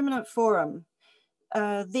 the Permanent Forum,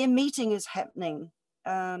 their meeting is happening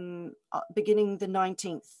beginning the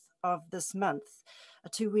 19th of this month, a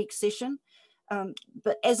 2-week session.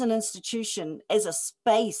 But as an institution, as a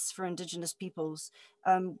space for Indigenous peoples,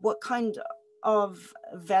 what kind of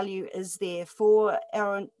value is there for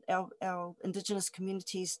our Indigenous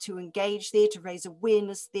communities to engage there, to raise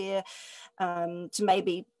awareness there, to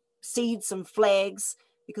maybe seed some flags?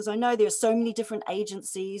 Because I know there are so many different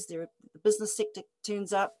agencies, the business sector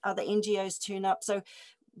turns up, other NGOs turn up. So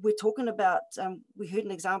we're talking about, we heard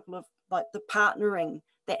an example of like the partnering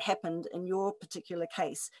that happened in your particular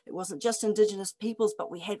case. It wasn't just Indigenous peoples,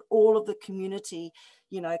 but we had all of the community,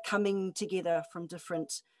 you know, coming together from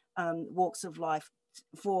different walks of life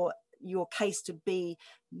for your case to be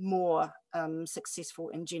more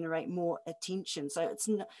successful and generate more attention. So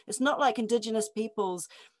it's not like Indigenous peoples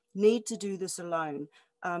need to do this alone,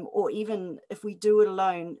 or even if we do it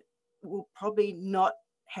alone, we'll probably not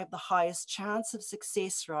have the highest chance of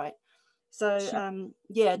success, right? So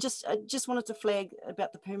yeah, I just wanted to flag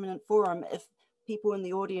about the Permanent Forum if people in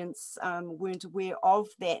the audience weren't aware of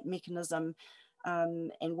that mechanism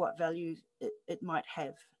and what value it might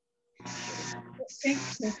have.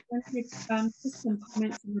 Thanks, just some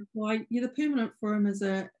comments and reply. Yeah, the Permanent Forum is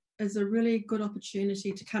a really good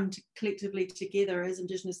opportunity to come collectively together as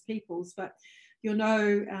Indigenous peoples, but you'll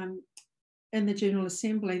know in the General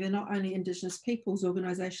Assembly, they're not only Indigenous peoples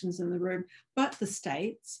organisations in the room, but the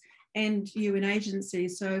states and UN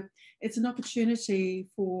agencies. So it's an opportunity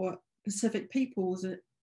for Pacific peoples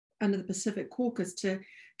under the Pacific Caucus to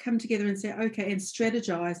come together and say, okay, and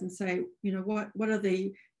strategize and say, you know, what are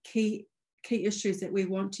the key issues that we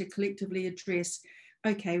want to collectively address?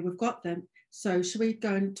 Okay, we've got them. So should we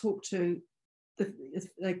go and talk to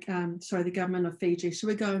the government of Fiji? Should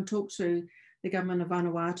we go and talk to the government of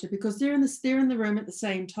Vanuatu? Because they're in the room at the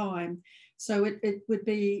same time. So it would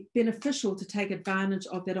be beneficial to take advantage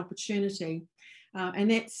of that opportunity. And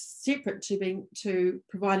that's separate to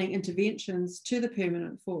providing interventions to the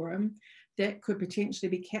permanent forum that could potentially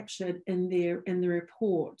be captured in the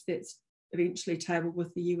report that's eventually tabled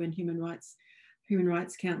with the UN Human Rights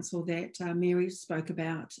Council that Mary spoke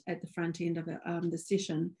about at the front end of the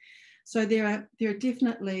session. So there are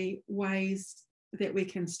definitely ways that we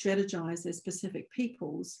can strategize as specific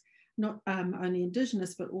peoples, not only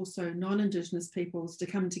Indigenous, but also non-Indigenous peoples, to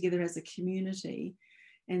come together as a community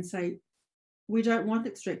and say, we don't want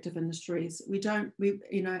extractive industries. And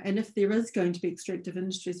if there is going to be extractive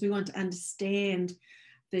industries, we want to understand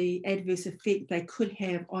the adverse effect they could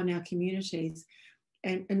have on our communities.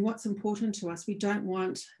 And what's important to us, we don't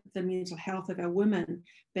want the mental health of our women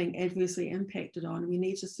being adversely impacted on. We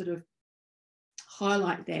need to sort of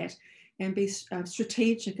highlight that and be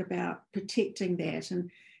strategic about protecting that. And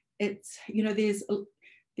it's,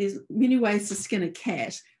 there's many ways to skin a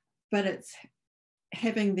cat, but it's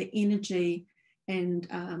having the energy and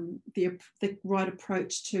the right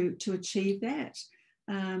approach to achieve that.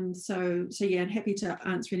 So yeah, I'm happy to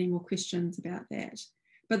answer any more questions about that.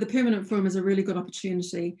 But the permanent forum is a really good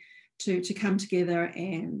opportunity to come together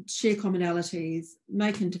and share commonalities,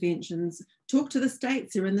 make interventions, talk to the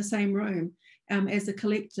states who are in the same room as a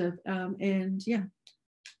collective, and yeah,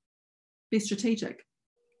 be strategic.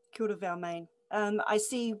 Kia ora, Valmaine. I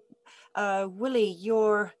see, Willy,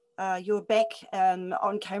 you're back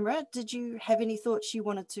on camera. Did you have any thoughts you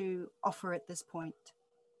wanted to offer at this point?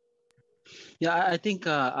 Yeah, I think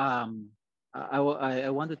I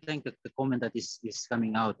want to thank the comment that is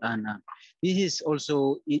coming out, and this is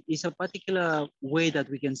also it's a particular way that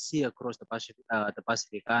we can see across the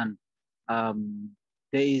Pacific, and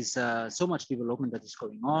there is so much development that is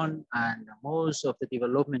going on, and most of the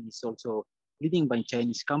development is also leading by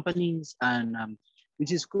Chinese companies, and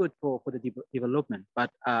which is good for the development.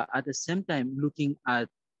 But at the same time, looking at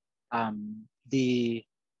the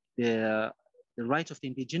rights of the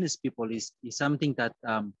indigenous people is something that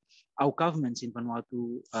our governments in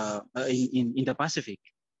Vanuatu, in the Pacific,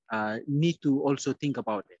 need to also think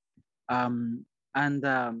about it.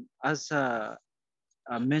 As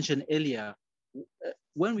mentioned earlier,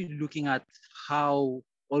 when we're looking at how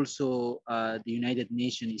also the United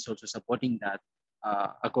Nations is also supporting that,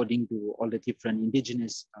 according to all the different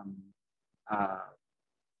indigenous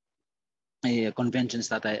conventions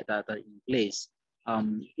that are in place.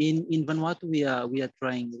 In Vanuatu, we are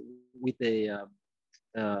trying with the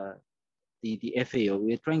FAO.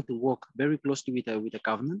 We are trying to work very closely with the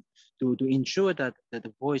government to ensure that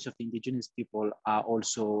the voice of the indigenous people are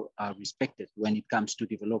also respected when it comes to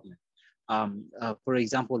development. For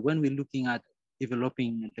example, when we're looking at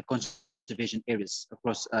developing the conservation areas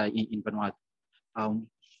across in Vanuatu,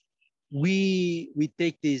 we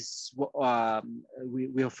take this.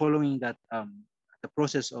 We are following that. The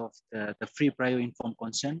process of the free, prior, informed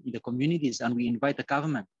consent in the communities, and we invite the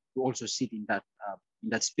government to also sit in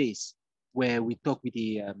that space where we talk with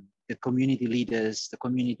the community leaders, the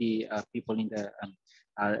community people in the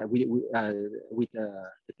with the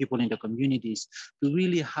people in the communities to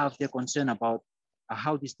really have their concern about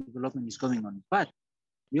how this development is going on. But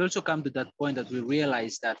we also come to that point that we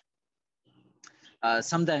realize that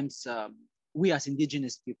sometimes we as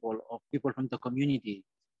indigenous people or people from the community,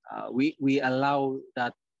 we allow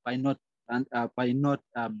that by not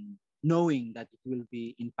knowing that it will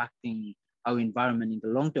be impacting our environment in the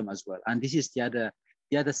long term as well. And this is the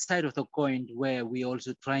other side of the coin, where we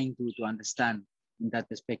also trying to understand in that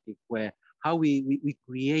perspective, where how we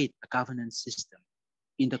create a governance system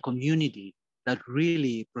in the community that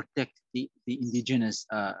really protect the indigenous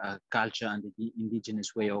culture and the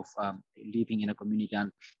indigenous way of living in a community,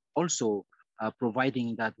 and also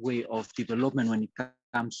providing that way of development when it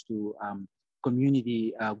comes to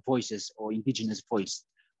community voices or indigenous voice.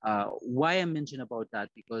 Why I mention about that,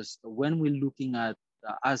 because when we're looking at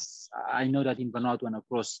us, I know that in Vanuatu and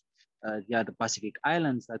across the other Pacific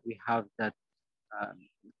islands, that we have that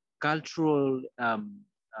cultural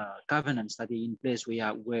governance that is in place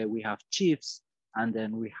where we have chiefs, and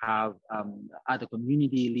then we have other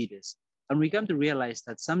community leaders. And we come to realize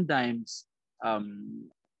that sometimes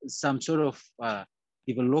some sort of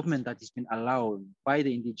development that has been allowed by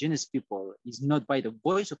the indigenous people is not by the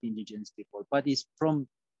voice of the indigenous people, but is from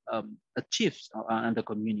the chiefs and the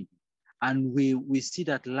community. And we see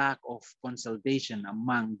that lack of consultation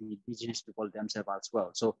among the indigenous people themselves as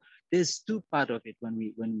well. So there's two parts of it when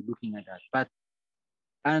we're looking at that.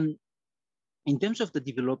 And in terms of the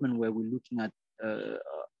development where we're looking at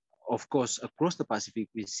of course, across the Pacific,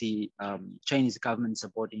 we see Chinese government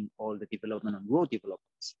supporting all the development on road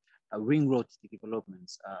developments, ring road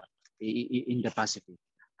developments in the Pacific.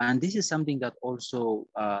 And this is something that also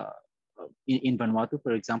in Vanuatu,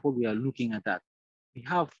 for example, we are looking at that. We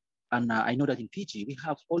have, and I know that in Fiji, we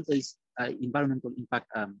have all these environmental impact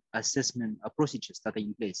assessment procedures that are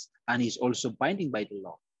in place, and is also binding by the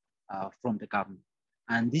law from the government.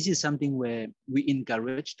 And this is something where we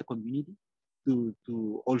encourage the community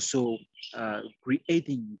to also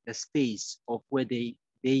creating a space of where they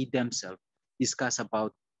themselves discuss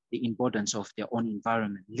about the importance of their own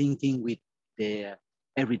environment, linking with their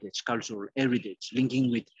heritage, cultural heritage,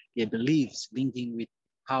 linking with their beliefs, linking with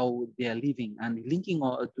how they are living, and linking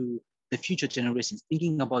to the future generations,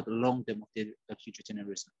 thinking about the long term of the future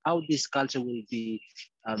generations, how this culture will be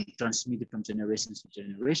transmitted from generations to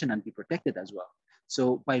generation and be protected as well.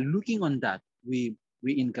 So by looking on that, we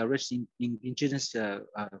encourage indigenous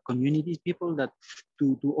communities, people that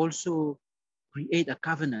to also create a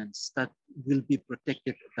governance that will be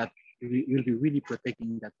protected, that will be really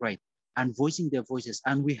protecting that right and voicing their voices.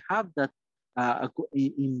 And we have that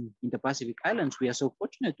in the Pacific Islands. We are so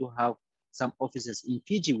fortunate to have some offices. In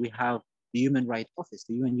Fiji, we have the Human Rights Office,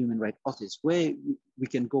 the UN Human Rights Office, where we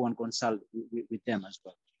can go and consult with them as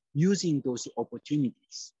well, using those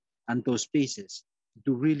opportunities and those spaces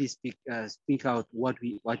to really speak out what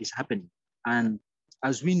is happening. And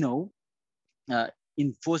as we know,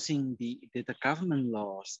 enforcing the government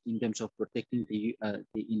laws in terms of protecting the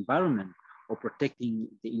environment or protecting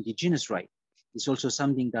the indigenous right is also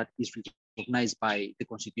something that is recognized by the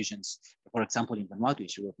constitutions. For example, in Vanuatu,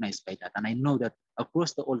 is recognized by that. And I know that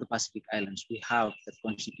across all the Pacific Islands, we have the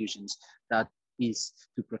constitutions that is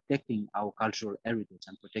to protecting our cultural heritage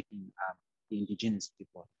and protecting the indigenous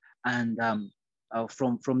people. And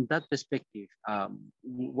from that perspective,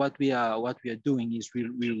 what we are doing is we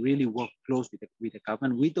really work close with the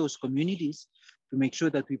government, with those communities, to make sure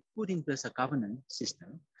that we put in place a governance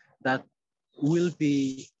system that will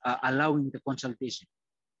be allowing the consultation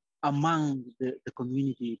among the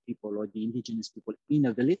community people or the indigenous people in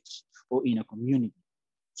a village or in a community,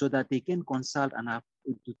 so that they can consult and have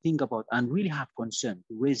to think about and really have concern,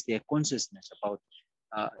 to raise their consciousness about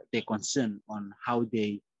their concern on how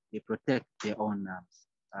they protect their own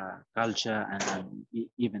culture and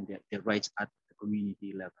even their rights at the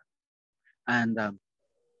community level. And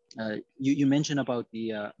you mentioned about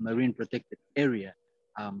the marine protected area.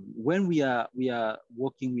 When we are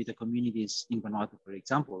working with the communities in Vanuatu, for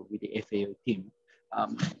example, with the FAO team,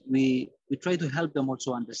 we try to help them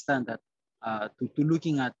also understand that to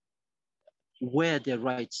looking at where their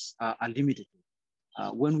rights are limited.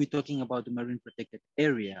 When we're talking about the marine protected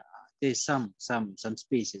area, there's some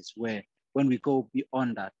spaces where when we go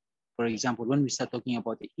beyond that, for example, when we start talking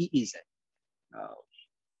about the EEZ,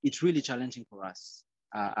 it's really challenging for us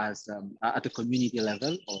as at the community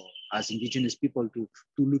level or as indigenous people to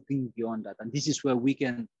looking beyond that. And this is where we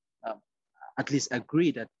can at least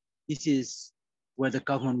agree that this is where the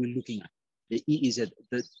government will looking at, the EEZ,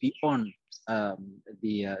 beyond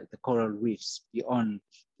the coral reefs, beyond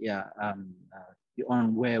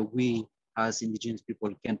beyond where we as indigenous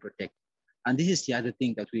people can protect. And this is the other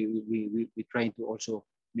thing that we try to also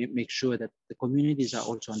make sure that the communities are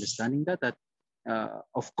also understanding that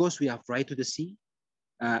of course we have right to the sea,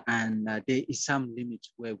 and there is some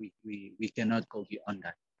limits where we cannot go beyond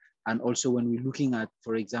that. And also when we're looking at,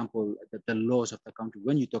 for example, the laws of the country,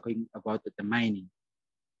 when you're talking about the mining,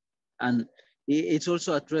 and it's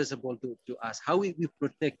also addressable to us how we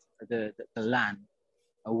protect the land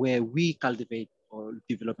where we cultivate or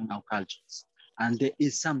developing our cultures. And there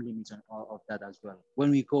is some limits of that as well.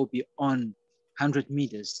 When we go beyond 100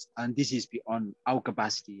 meters, and this is beyond our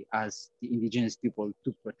capacity as the indigenous people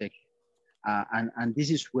to protect. And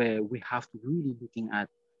this is where we have to really looking at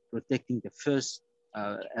protecting the first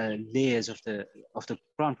layers of the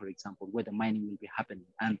ground, for example, where the mining will be happening.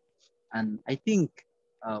 And I think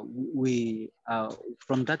we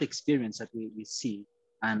from that experience that we see,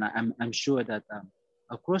 and I'm sure that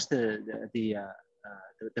across the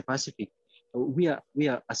Pacific, we are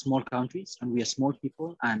a small countries and we are small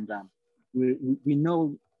people, and we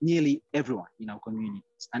know nearly everyone in our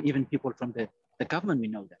communities, and even people from the government, we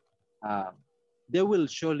know that. They will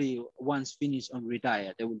surely, once finish and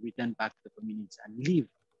retire, they will return back to the communities and live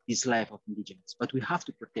this life of indigenous. But we have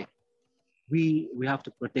to protect. We have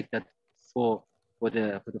to protect that for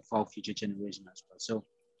our future generation as well. So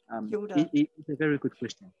it's a very good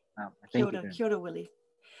question. Thank you. Kia ora, Willy.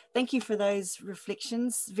 Thank you for those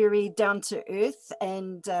reflections, very down to earth.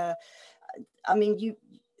 And I mean,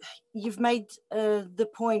 you've made the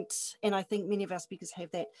point, and I think many of our speakers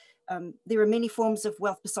have that, there are many forms of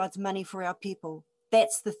wealth besides money for our people.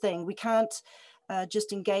 That's the thing. We can't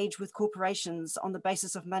just engage with corporations on the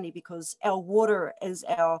basis of money, because our water is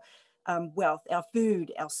our wealth, our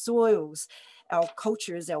food, our soils, our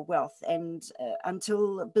culture is our wealth. And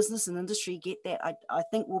until business and industry get that, I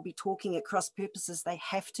think we'll be talking at cross purposes. They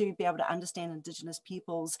have to be able to understand Indigenous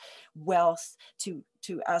people's wealth to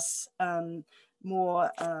us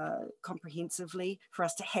more comprehensively, for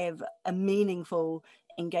us to have a meaningful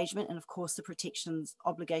engagement, and of course the protections,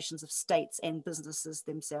 obligations of states and businesses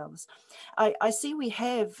themselves. I see we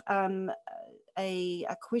have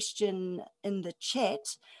a question in the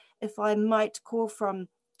chat. If I might call from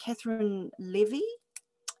Catherine Levy,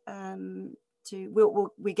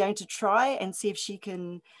 we're going to try and see if she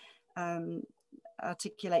can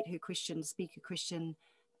articulate her question, speak her question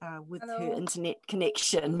with her internet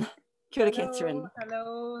connection. Kia ora, Catherine.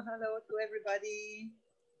 Hello to everybody.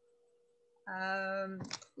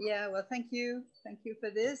 Yeah, well, thank you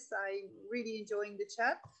for this. I'm really enjoying the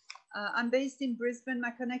chat. I'm based in Brisbane.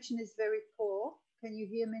 My connection is very poor. Can you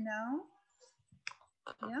hear me now?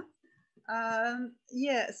 Yeah.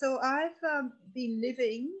 Yeah, so I've been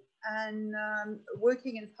living and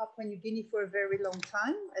working in Papua New Guinea for a very long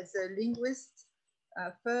time as a linguist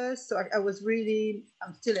first. So I was really,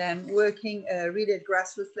 still am working really at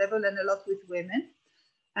grassroots level, and a lot with women.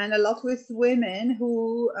 And a lot with women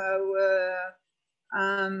who were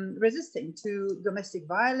resisting to domestic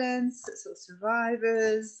violence, so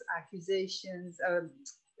survivors, accusations,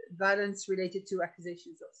 violence related to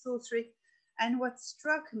accusations of sorcery. And what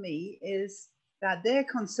struck me is that their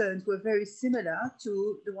concerns were very similar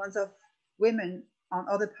to the ones of women on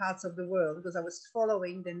other parts of the world, because I was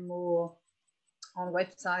following them more on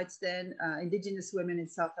websites than Indigenous women in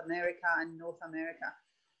South America and North America.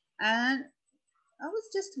 And I was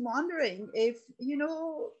just wondering if, you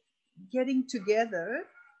know, getting together.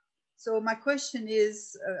 So my question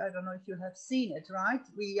is, I don't know if you have seen it, right?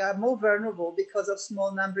 We are more vulnerable because of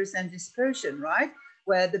small numbers and dispersion, right?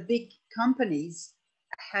 Where the big companies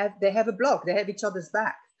have a block, they have each other's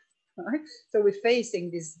back, right? So we're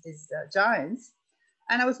facing these giants.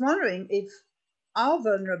 And I was wondering if our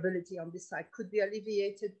vulnerability on this side could be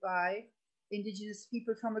alleviated by Indigenous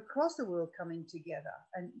people from across the world coming together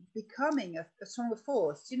and becoming a stronger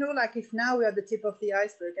force. You know, like if now we're at the tip of the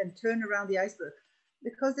iceberg and turn around the iceberg,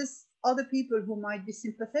 because there's other people who might be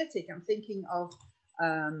sympathetic. I'm thinking of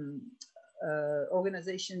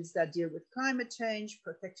organizations that deal with climate change,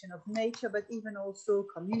 protection of nature, but even also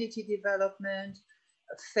community development,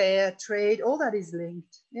 fair trade, all that is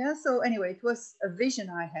linked. Yeah, so anyway, it was a vision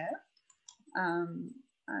I have.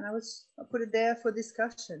 And I put it there for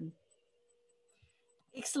discussion.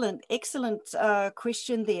 Excellent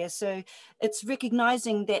question there. So it's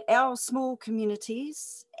recognizing that our small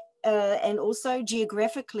communities and also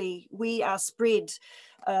geographically, we are spread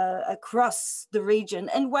across the region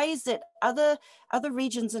in ways that other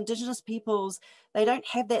regions, Indigenous peoples, they don't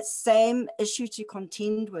have that same issue to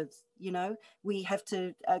contend with. You know, we have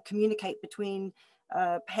to communicate between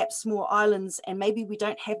perhaps small islands, and maybe we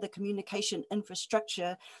don't have the communication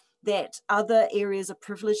infrastructure that other areas are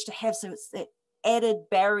privileged to have. So it's that added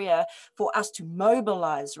barrier for us to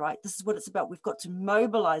mobilize, right? This is what it's about. We've got to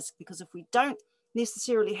mobilize, because if we don't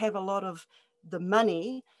necessarily have a lot of the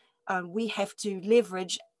money, we have to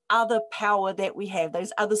leverage other power that we have,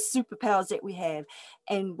 those other superpowers that we have.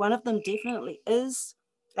 And one of them definitely is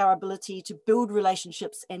our ability to build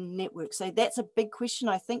relationships and networks. So that's a big question,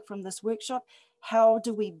 I think, from this workshop. How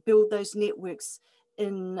do we build those networks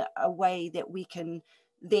in a way that we can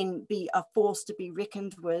then be a force to be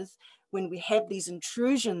reckoned with when we have these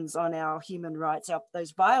intrusions on our human rights,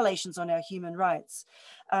 those violations on our human rights?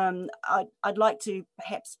 I'd like to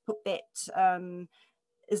perhaps put that,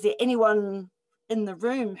 is there anyone in the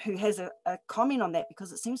room who has a comment on that?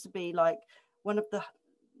 Because it seems to be like one of the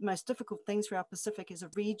most difficult things for our Pacific as a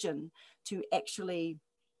region to actually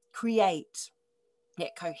create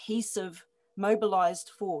that cohesive, mobilized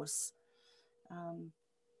force.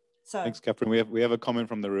 Thanks, Catherine. We have a comment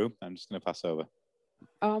from the room. I'm just going to pass over.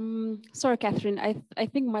 Sorry, Catherine. I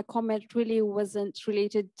think my comment really wasn't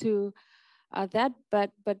related to that,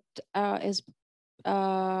 but as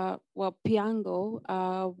well,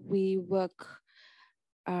 Piango, we work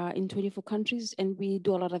in 24 countries, and we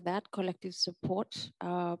do a lot of that collective support.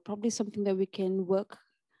 Probably something that we can work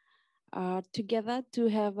together to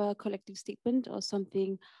have a collective statement or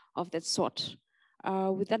something of that sort.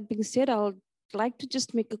 With that being said, I'll like to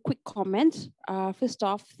just make a quick comment. First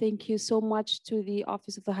off, thank you so much to the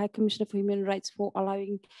Office of the High Commissioner for Human Rights for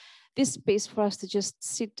allowing this space for us to just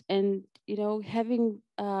sit and, you know, having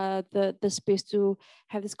the space to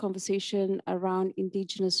have this conversation around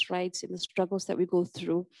Indigenous rights and the struggles that we go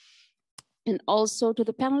through. And also to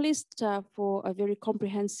the panelists for a very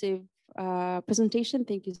comprehensive presentation.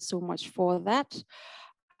 Thank you so much for that.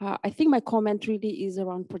 I think my comment really is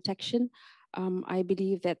around protection. I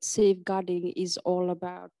believe that safeguarding is all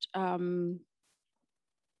about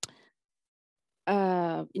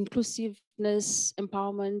inclusiveness,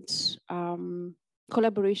 empowerment,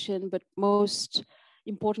 collaboration, but most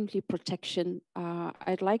importantly, protection.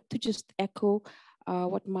 I'd like to just echo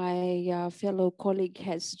what my fellow colleague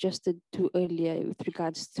has suggested to earlier with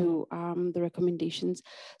regards to the recommendations.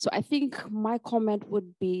 So I think my comment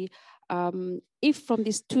would be, if from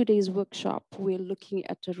this 2 days workshop, we're looking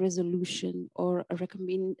at a resolution or a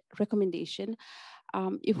recommendation,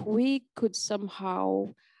 if we could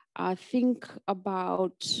somehow think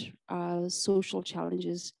about social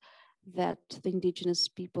challenges that the Indigenous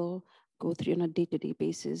people go through on a day-to-day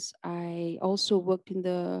basis. I also worked in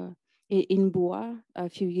Bua a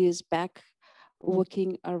few years back,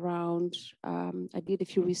 working around, I did a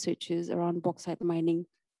few researches around bauxite mining.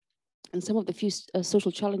 And some of the few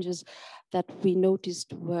social challenges that we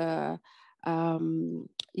noticed were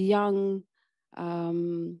young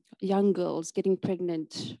girls getting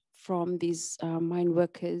pregnant from these mine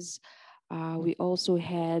workers. We also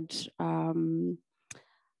had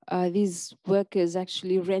these workers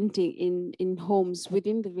actually renting in homes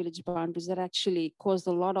within the village boundaries that actually caused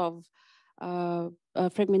a lot of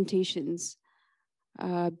fragmentations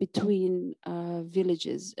between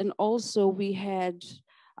villages. And also we had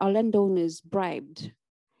our landowners bribed.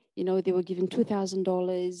 You know, they were given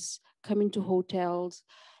 $2,000, coming to hotels,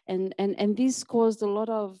 and this caused a lot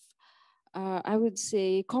of, I would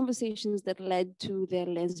say, conversations that led to their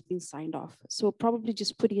lands being signed off. So probably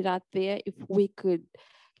just putting it out there, if we could,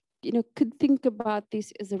 you know, could think about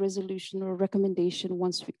this as a resolution or a recommendation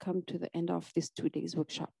once we come to the end of this 2 days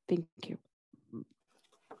workshop. Thank you.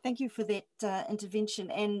 Thank you for that intervention.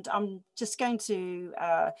 And I'm just going to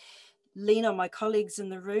lean on my colleagues in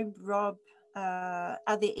the room. Rob,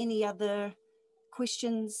 are there any other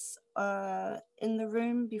questions in the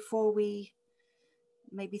room before we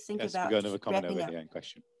maybe think about we've got another comment over up? here in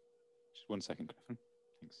question. Just 1 second, Griffin.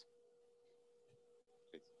 Thanks.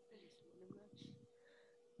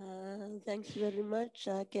 Thanks very much.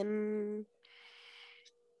 I can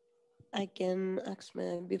ask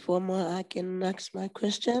my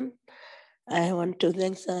question. I want to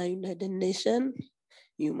thank the United Nations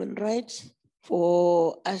Human Rights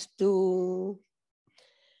for us to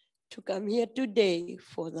come here today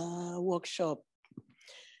for the workshop.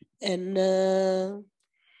 And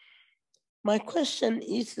my question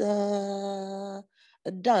is a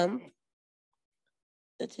dump.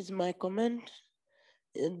 That is my comment.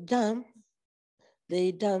 A dump.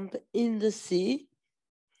 They dump in the sea.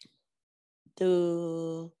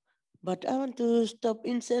 But I want to stop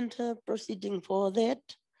in center proceeding for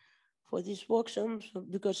that, for this workshop,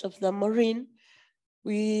 because of the marine.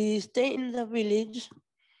 We stay in the village,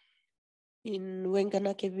 in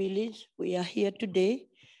Wenganake village. We are here today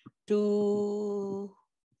to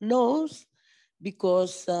know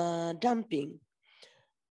because dumping.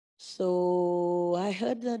 So I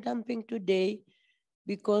heard the dumping today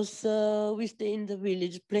because we stay in the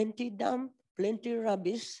village, plenty dump, plenty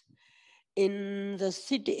rubbish. In the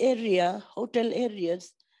city area, hotel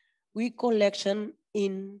areas, we collection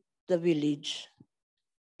in the village,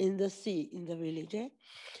 in the sea, in the village.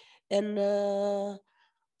 And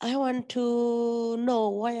I want to know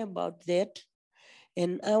why about that.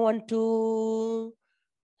 And I want to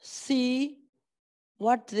see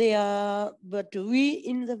what they are, but we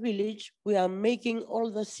in the village, we are making all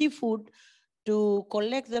the seafood to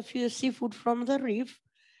collect the few seafood from the reef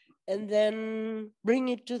and then bring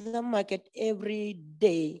it to the market every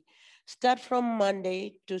day, start from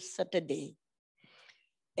Monday to Saturday.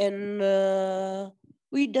 And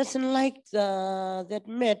we doesn't like that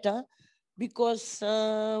matter because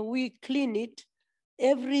we clean it.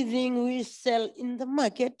 Everything we sell in the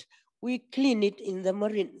market, we clean it in the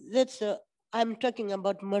marine. That's, I'm talking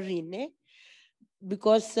about marine,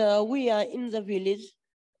 because we are in the village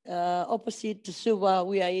opposite to Suva.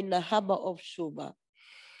 We are in the harbor of Suva.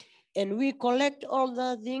 And we collect all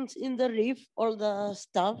the things in the reef, all the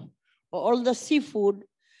stuff, all the seafood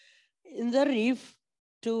in the reef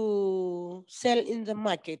to sell in the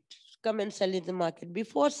market, come and sell in the market.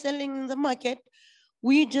 Before selling in the market,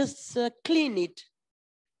 we just clean it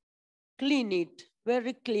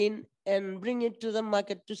very clean and bring it to the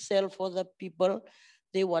market to sell for the people.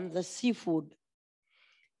 They want the seafood.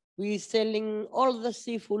 We selling all the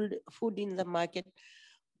seafood in the market.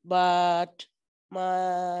 But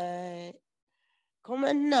my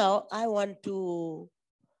comment now, I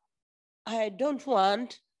don't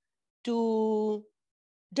want to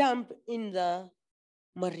dump in the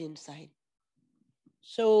marine side.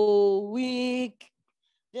 So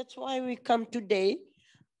that's why we come today.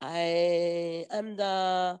 I am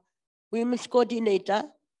the women's coordinator.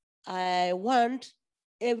 I want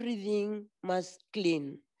everything must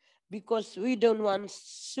clean because we don't want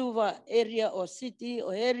Suva area or city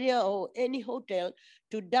or area or any hotel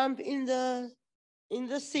to dump in the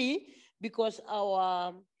sea, because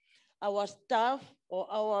our staff or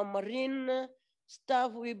our marine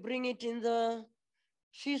staff, we bring it in the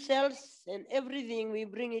seashells and everything, we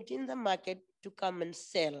bring it in the market to come and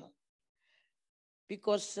sell,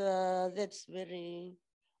 because that's very,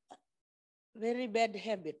 very bad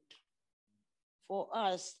habit for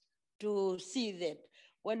us to see that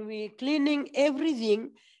when we cleaning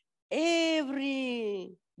everything,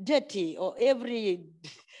 every dirty or every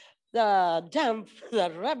the dump,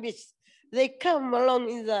 the rubbish, they come along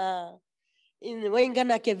in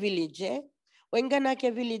Waikato village.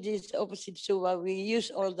 Waikato village is opposite Suva. We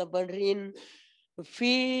use all the marine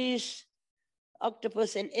fish,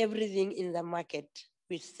 octopus, and everything in the market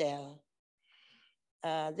we sell.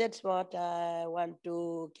 That's what I want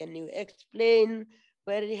to, can you explain?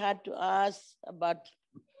 Very hard to ask about,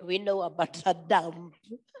 we know about the dump.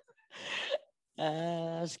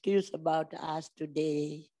 Excuse about us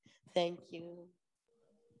today. Thank you.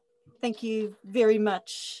 Thank you very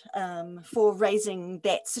much for raising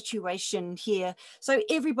that situation here so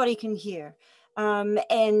everybody can hear.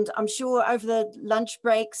 And I'm sure over the lunch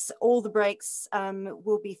breaks, all the breaks,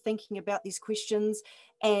 we'll be thinking about these questions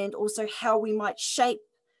and also how we might shape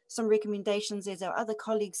some recommendations, as our other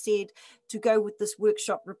colleagues said, to go with this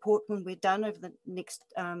workshop report when we're done over the next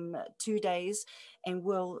 2 days. And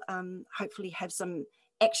we'll hopefully have some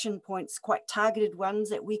action points, quite targeted ones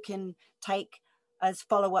that we can take as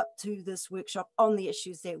follow-up to this workshop on the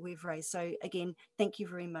issues that we've raised. So again, thank you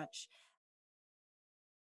very much.